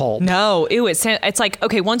with the pulp. No, ew. It's like,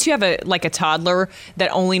 okay, once you have a toddler that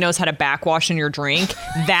only knows how to backwash in your drink,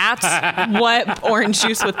 that's what orange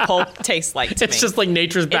juice with pulp tastes like to me. It's just like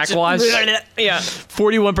nature's It's just- backwash. Yeah.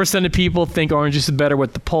 41% of people think orange juice is better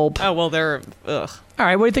with the pulp. Oh, well, they're, ugh. All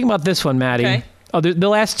right. What do you think about this one, Maddie? Okay. Oh, the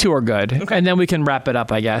last two are good, and then we can wrap it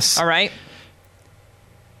up, I guess. All right.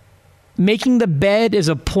 Making the bed is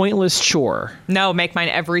a pointless chore. No, make mine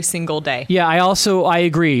every single day. Yeah, I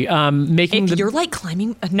agree. Making If you're like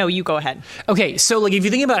climbing, no, you go ahead. Okay, so like if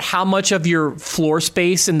you think about how much of your floor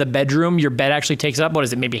space in the bedroom your bed actually takes up, what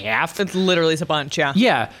is it, maybe half? It literally is a bunch, yeah.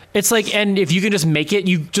 Yeah, it's like, and if you can just make it,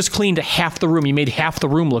 you just cleaned half the room. You made half the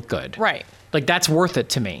room look good. Right. Like that's worth it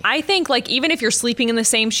to me. I think like even if you're sleeping in the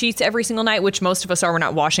same sheets every single night, which most of us are, we're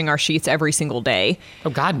not washing our sheets every single day. Oh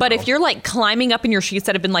God, But no. if you're like climbing up in your sheets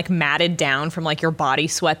that have been like matted down from like your body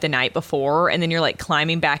sweat the night before, and then you're like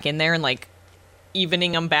climbing back in there and like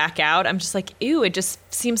evening them back out, I'm just like, ew, it just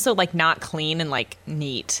seems so like not clean and like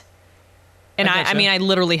neat. And I I getcha. mean, I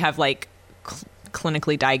literally have like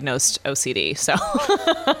clinically diagnosed OCD, so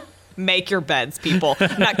make your beds, people.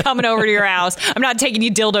 I'm not coming over to your house. I'm not taking you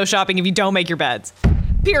dildo shopping if you don't make your beds.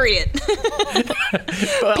 Period.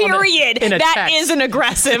 Period. in a That text. is an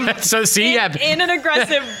aggressive. So see, in an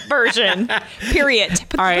aggressive version. Period.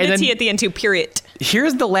 Put, All right, put and a T then- at the end too. Period.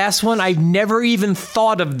 here's the last one. I've never even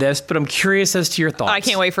thought of this, but I'm curious as to your thoughts. I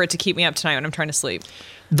can't wait for it to keep me up tonight when I'm trying to sleep.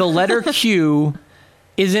 The letter Q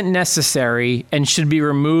isn't necessary and should be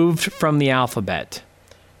removed from the alphabet.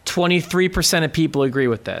 23% of people agree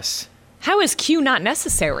with this. How is Q not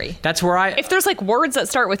necessary? That's where If there's like words that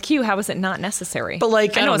start with Q, how is it not necessary? But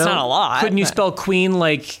like, I know it's not a lot. Couldn't you spell queen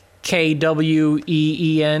like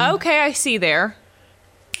Kween? Okay, I see there.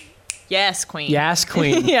 Yes, queen. Yes,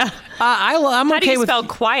 queen. Yeah. I'm How okay do you with spell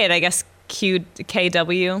quiet? I guess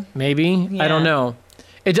KW. maybe. Yeah. I don't know.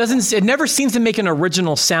 It doesn't. It never seems to make an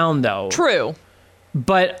original sound though. True.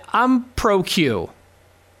 But I'm pro Q.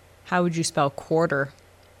 How would you spell quarter?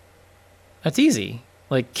 That's easy.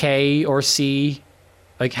 Like K or C.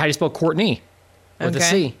 Like how do you spell Courtney? With a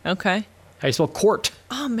C. Okay. How do you spell court?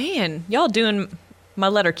 Oh man, y'all doing my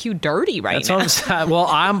letter Q dirty right now. That's what well,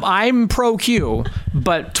 I'm pro Q,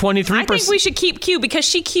 but 23%. I think we should keep Q because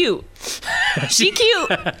she cute. She cute.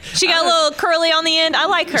 She got a little curly on the end. I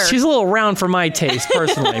like her. She's a little round for my taste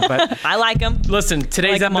personally, but I like them. listen,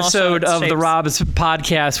 today's like 'em also episode in of the shapes. Rob's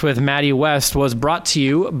podcast with Maddie West was brought to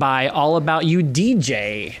you by All About You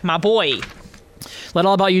DJ. My boy. Let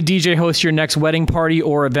All About You DJ host your next wedding party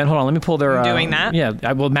or event. Hold on, let me pull their... Doing that?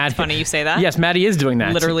 Yeah, well, Maddie... Funny you say that. Yes, Maddie is doing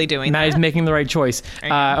that. Literally doing Maddie's that. making the right choice.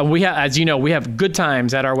 We have, as you know, we have good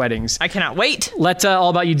times at our weddings. I cannot wait. Let All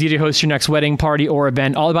About You DJ host your next wedding party or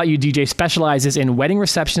event. All About You DJ specializes in wedding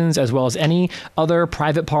receptions as well as any other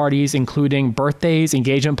private parties, including birthdays,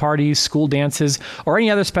 engagement parties, school dances, or any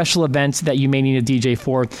other special events that you may need a DJ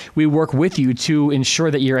for. We work with you to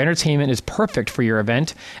ensure that your entertainment is perfect for your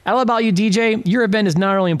event. At All About You DJ, your event is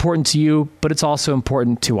not only important to you, but it's also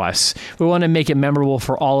important to us. We want to make it memorable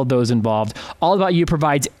for all of those involved. All About You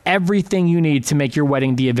provides everything you need to make your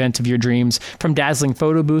wedding the event of your dreams, from dazzling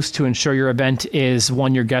photo booths to ensure your event is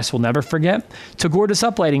one your guests will never forget, to gorgeous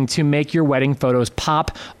uplighting to make your wedding photos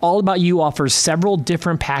pop. All About You offers several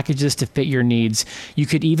different packages to fit your needs. You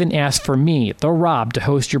could even ask for me, the Rob, to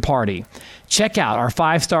host your party. Check out our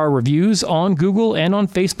 5-star reviews on Google and on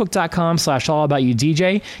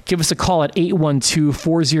Facebook.com/allaboutyoudj. Give us a call at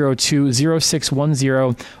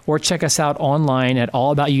 812-402-0610 or check us out online at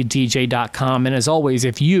allaboutyoudj.com. And as always,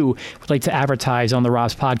 if you would like to advertise on the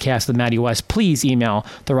Rob's Podcast with Maddie West, please email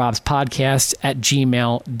the Rob's Podcast at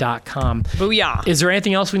gmail.com. Booyah. Is there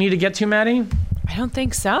anything else we need to get to, Maddie? I don't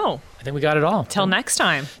think so. I think we got it all. Till next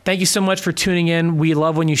time. Thank you so much for tuning in. We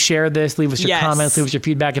love when you share this. Leave us your Yes. comments. Leave us your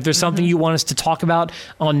feedback. If there's something you want us to talk about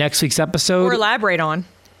on next week's episode, Or elaborate on.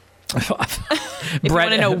 If you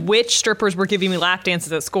want to know which strippers were giving me lap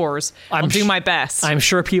dances at Scores, I'll do my best. I'm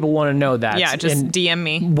sure people want to know that. Yeah, just And DM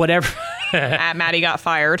me whatever, at Maddie Got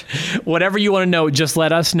Fired. whatever you want to know, just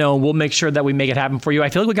let us know. We'll make sure that we make it happen for you. I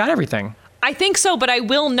feel like we got everything. I think so, but I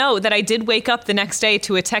will note that I did wake up the next day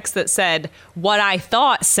to a text that said what I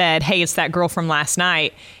thought said, hey, it's that girl from last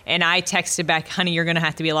night. And I texted back, honey, you're going to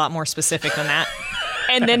have to be a lot more specific than that.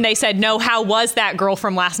 And then they said, no, how was that girl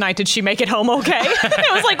from last night? Did she make it home okay?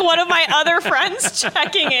 It was like one of my other friends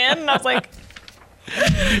checking in. And I was like,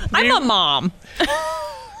 I'm a mom.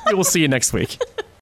 We'll see you next week.